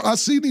what do you do? I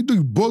seen he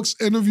do books,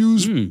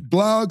 interviews,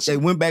 blogs. They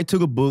went back to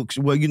the books.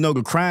 Well, you know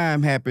the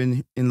crime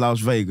happened in Las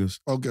Vegas.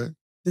 Okay.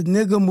 The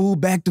nigga moved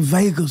back to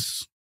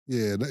Vegas.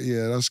 Yeah,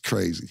 that's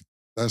crazy.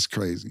 That's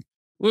crazy.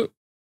 Well,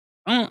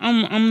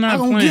 I'm not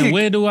don't get playing. it.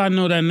 Where do I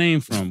know that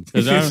name from?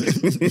 Because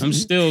I'm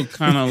still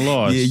kind of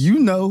lost. Yeah, you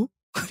know.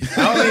 No,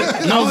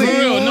 for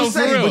real. No,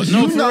 for real.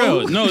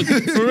 No,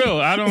 for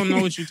real. I don't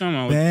know what you're talking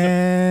about.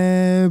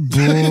 Bad boy.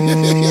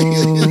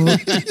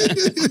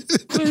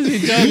 What is he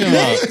talking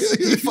about?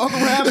 He fuck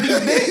around with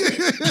his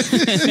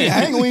name. I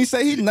ain't gonna even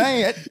say his name.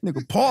 That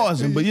nigga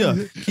pausing, but yeah,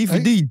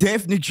 Keefy D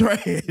definitely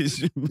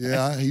trash.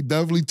 Yeah, he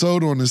definitely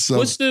told on himself.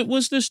 What's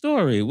the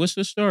story? What's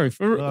the story?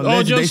 For all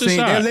Allegedly jokes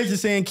they're aside. allegedly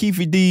saying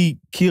Keefy D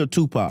killed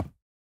Tupac.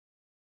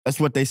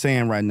 That's what they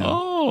saying right now.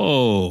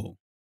 Oh,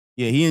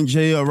 Yeah, he in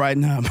jail right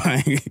now,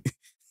 man.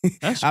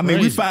 that's I mean,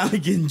 we crazy. finally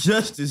getting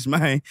justice,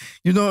 man.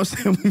 You know what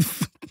I'm saying?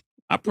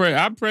 I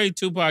pray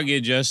Tupac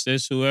get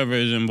justice. Whoever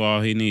is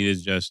involved, he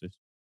needs justice.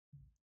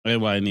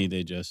 Everybody need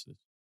their justice.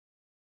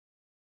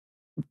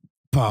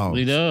 Pause.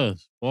 He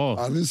does. Pause.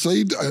 I didn't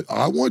say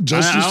I want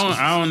justice.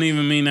 I don't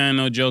even mean that in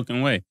no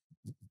joking way.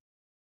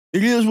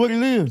 It is what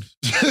it is.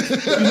 You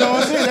know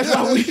what I'm saying? That's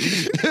why we.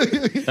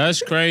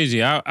 That's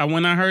crazy. I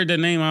when I heard the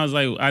name, I was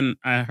like,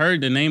 I heard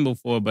the name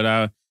before, but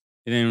it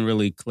didn't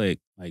really click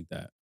like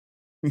that.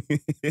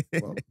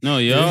 No,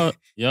 y'all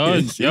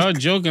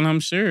joking. I'm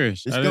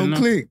serious. It's I didn't gonna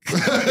know. click.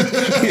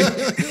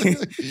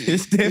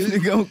 It's definitely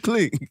gonna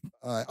click.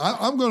 All right,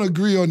 I'm gonna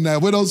agree on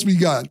that. What else we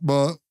got,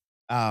 bud?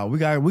 We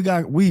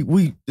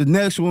the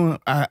next one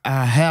I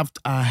have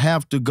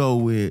to go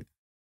with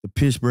the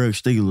Pittsburgh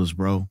Steelers,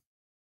 bro.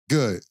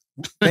 Good.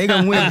 They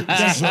done win.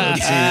 I'm sorry,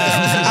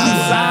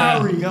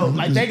 yo.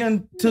 Like they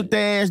done took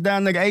their ass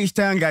down like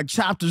H-Town, got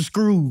chopped and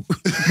screwed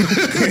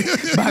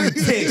by the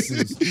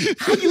Texans.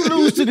 How you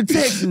lose to the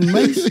Texans,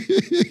 mate?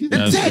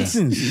 The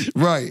Texans.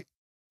 Right.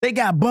 They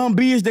got Bum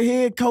B as the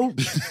head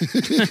coach.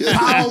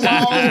 Power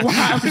Wall,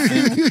 wide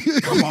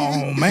receiver. Come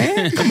on,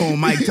 man. Come on,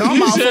 Mike. Tell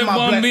You me said my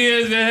Bum black. B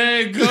as the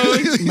head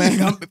coach.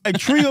 Man, a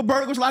Trill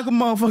Burgers like a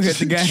motherfucker at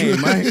the game,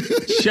 man.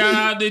 Shout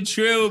out to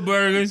Trill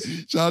Burgers.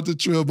 Shout out to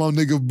Trill, my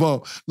nigga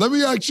Bum. Let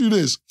me ask you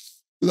this,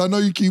 because I know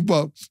you keep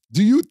up.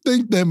 Do you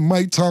think that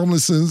Mike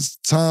Tomlinson's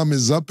time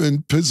is up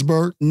in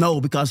Pittsburgh?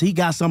 No, because he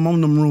got some on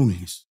them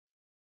Roonies.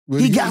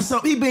 Really? He got some.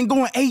 He been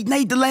going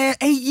 8-8 the last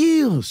 8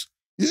 years.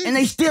 Yeah. And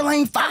they still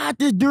ain't fired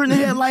this during the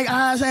head like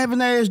eyes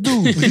having ass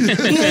dude.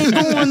 He ain't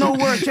going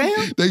nowhere,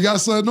 Cam. They got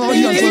something on.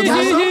 He got something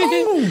on.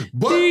 something on.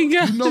 But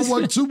you know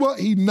what, too? But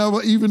he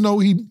never, even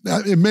though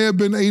it may have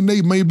been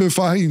 8-8, may have been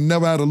 5, he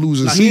never had a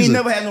losing Nah, season. he ain't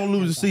never had no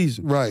losing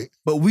season. Right.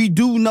 But we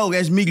do know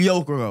that's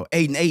mediocre, though.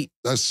 8-8.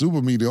 That's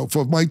super mediocre.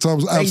 For Mike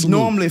Tomlinson, They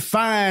absolutely. normally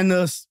find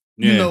us,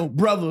 you Yeah. know,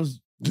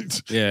 brothers.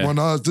 Yeah. When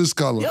I was this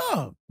color.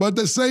 Yeah. But at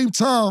the same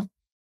time,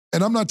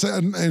 and I'm not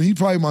and he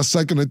probably my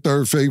second or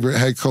third favorite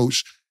head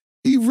coach.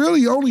 He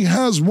really only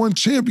has one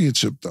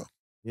championship though.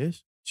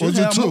 Yes. Or is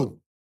it two?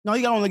 No,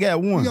 he only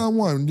got one. He got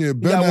one. Yeah,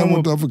 Ben had one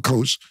with the other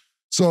coach.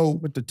 So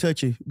with the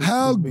touchy.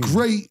 How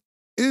great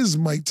is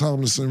Mike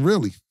Tomlinson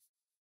really?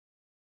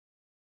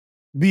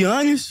 Be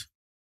honest,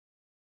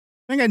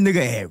 man, that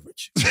nigga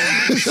average.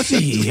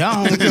 Shit,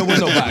 I don't care what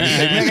nobody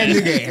say. Man, that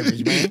nigga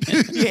average, man.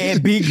 He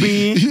had Big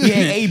Ben. He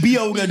had AB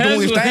over there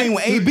doing his thing.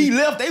 When AB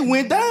left, they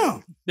went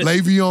down.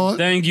 Le'Veon.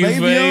 Thank you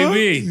for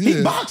AB.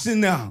 He boxing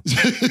now.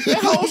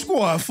 That whole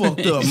squad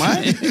fucked up, man.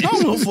 I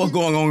don't know what the fuck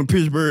going on in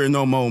Pittsburgh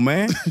no more,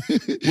 man.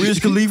 Wiz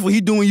Khalifa, he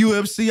doing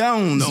UFC. I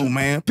don't know,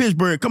 man.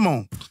 Pittsburgh, come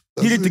on.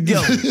 Get it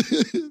together.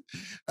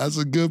 That's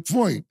a good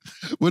point.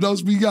 What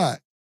else we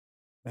got?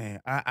 Man,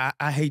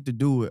 I hate to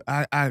do it.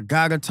 I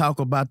gotta talk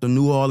about the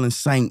New Orleans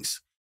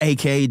Saints,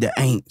 aka the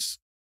Aints.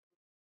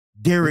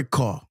 Derek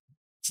Carr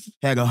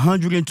had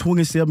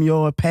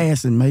 127-yard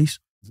passing, Mase.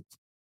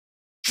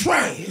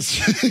 Trash.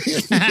 Making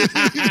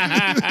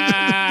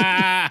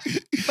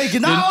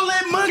all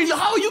that money,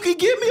 how you can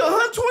give me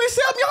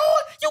 127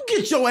 yards? You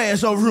get your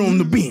ass over on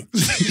the bench.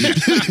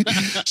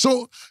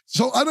 So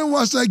I didn't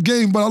watch that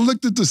game, but I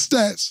looked at the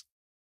stats.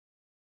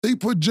 They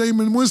put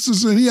Jameis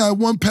Winston in. He had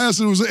one pass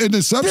and it was an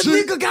interception.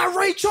 This nigga got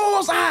Ray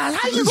Charles' eyes.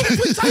 How you gonna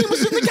put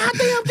Jameis in the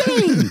goddamn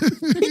thing?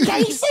 He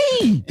can't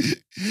see.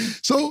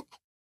 So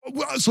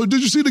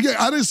did you see the game?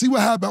 I didn't see what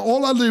happened.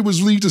 All I did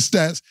was read the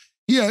stats.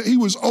 Yeah, he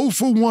was 0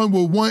 for 1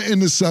 with one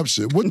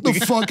interception. What the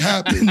fuck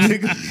happened?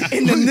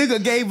 And the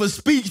nigga gave a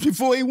speech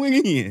before he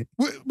went in.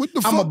 What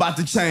the fuck? I'm about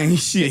to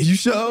change shit. You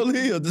sure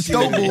here? The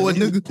scoreboard,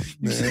 nigga.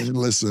 Man,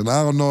 listen,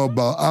 I don't know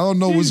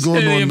what's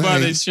going on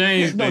about there. to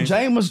change. No,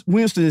 Jameis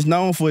Winston is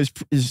known for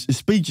his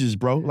speeches,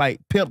 bro,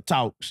 like pep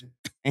talks.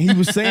 And he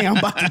was saying, I'm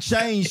about to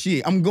change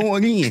shit. I'm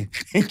going in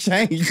and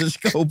change the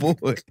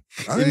scoreboard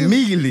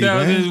immediately, That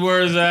was man. his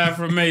words of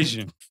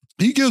affirmation.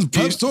 He gives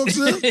pep talks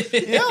in?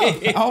 Yeah,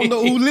 I don't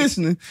know who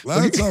listening.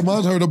 Last time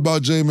I heard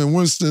about Jameis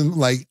Winston,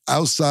 like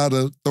outside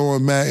of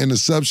throwing mad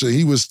interception,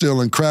 he was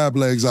stealing crab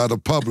legs out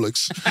of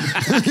Publix.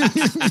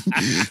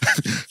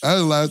 That's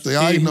the last thing.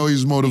 I didn't know he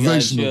was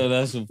motivational. Sure,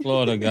 that's a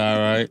Florida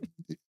guy, right?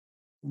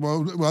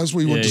 Well, that's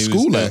where he went to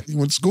school at. He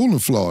went to school in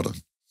Florida.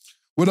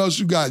 What else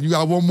you got? You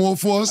got one more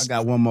for us? I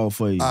got one more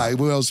for you. All right,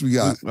 what else we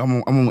got?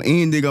 I'm gonna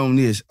end it on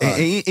this.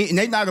 Right. And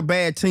they not a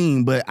bad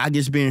team, but I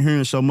just been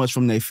hearing so much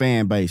from their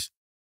fan base.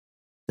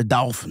 The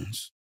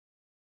Dolphins.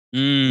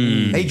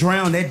 They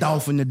drowned that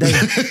dolphin today.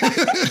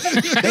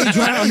 They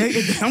drowned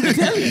that. I'm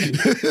telling you.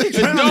 They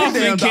drowned that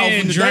damn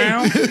dolphin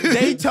drown. today.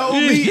 They told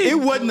me it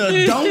wasn't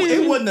a dunk.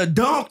 It wasn't a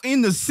dunk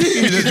in the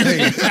city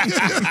today.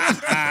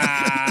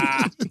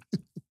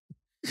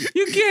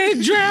 You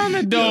can't drown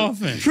a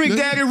dolphin. Trick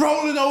Daddy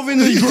rolling over in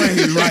the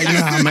grave right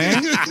now,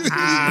 man.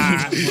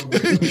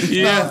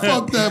 Nah,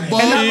 fuck that ball.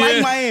 And I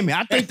like Miami.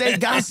 I think they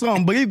got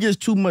something, but it gets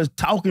too much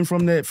talking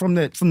from them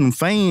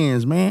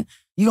fans, man.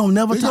 You don't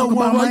never They talk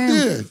gonna about win right Miami.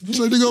 there.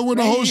 So they gonna win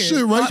the whole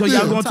shit right So there.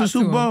 y'all going to the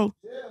Super Bowl?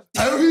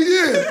 Every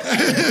year.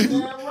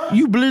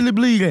 You really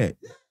believe that?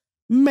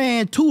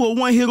 Man, 2 or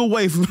 1 hit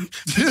away from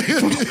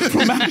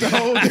out the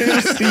whole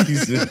damn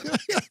season.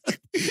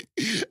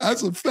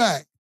 That's a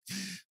fact.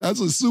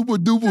 That's a super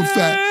duper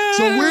fact.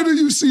 So where do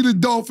you see the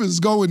Dolphins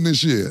going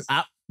this year?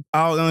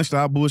 All honestly,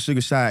 I'll bullshit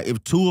aside.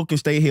 If Tua can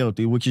stay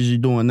healthy, which is you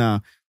doing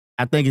now,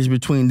 I think it's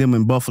between them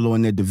and Buffalo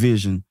in that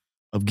division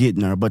of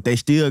getting there. But they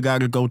still got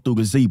to go through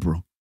the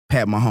zebra,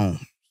 Pat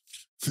Mahomes.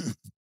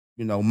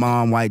 You know,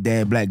 mom, white,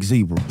 dad, black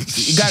zebra.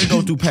 You got to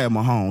go through Pat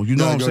Mahomes. You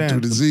know what I'm saying? Go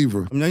through the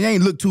zebra. I mean, they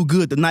ain't look too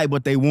good tonight,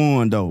 but they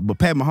won, though. But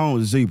Pat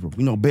Mahomes is zebra.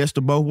 You know, best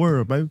of both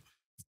worlds, baby.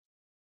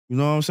 You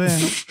know what I'm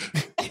saying?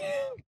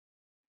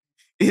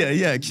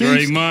 Yeah.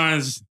 Great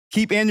minds.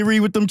 Keep Andy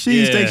Reid with them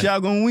cheese steaks. Y'all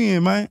gonna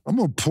win, man. I'm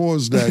gonna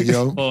pause that,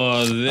 yo.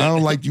 I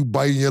don't like you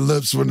biting your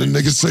lips when the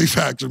niggas say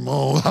Patrick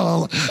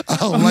Mahomes. I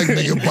don't like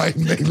niggas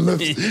biting their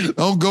lips.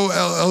 Don't go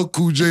LL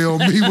Cool J on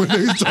me when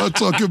they start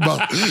talking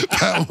about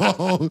Pat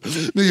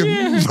Mahomes.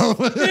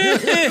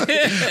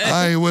 Nigga,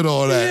 I ain't with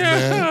all that,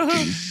 man.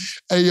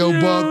 Hey, yo,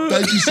 Bob,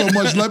 thank you so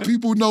much. Let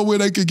people know where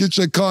they can get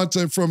your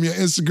content from, your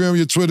Instagram,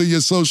 your Twitter, your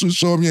socials.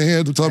 Show them your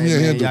handle. Tell them your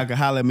handle. Y'all can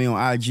holler at me on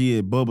IG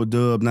at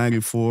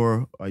BubbaDub94,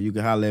 or you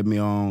can holler at me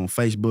on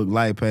Facebook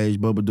live page,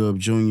 Bubba Dub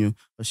Jr.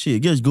 Or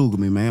shit, just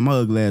Google me, man. My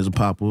ugly ass will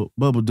pop up.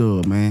 Bubba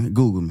Dub, man.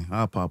 Google me.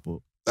 I'll pop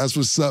up. That's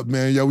what's up,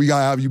 man. Yo, we got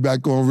to have you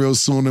back on real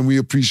soon, and we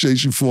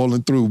appreciate you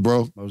falling through,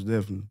 bro. Most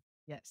definitely.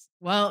 Yes.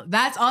 Well,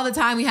 that's all the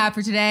time we have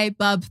for today.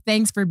 Bub,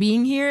 thanks for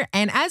being here.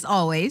 And as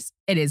always,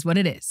 it is what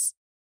it is.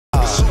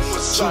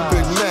 Two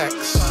big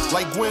necks,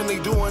 like when they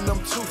doing them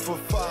 2 for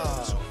 $5.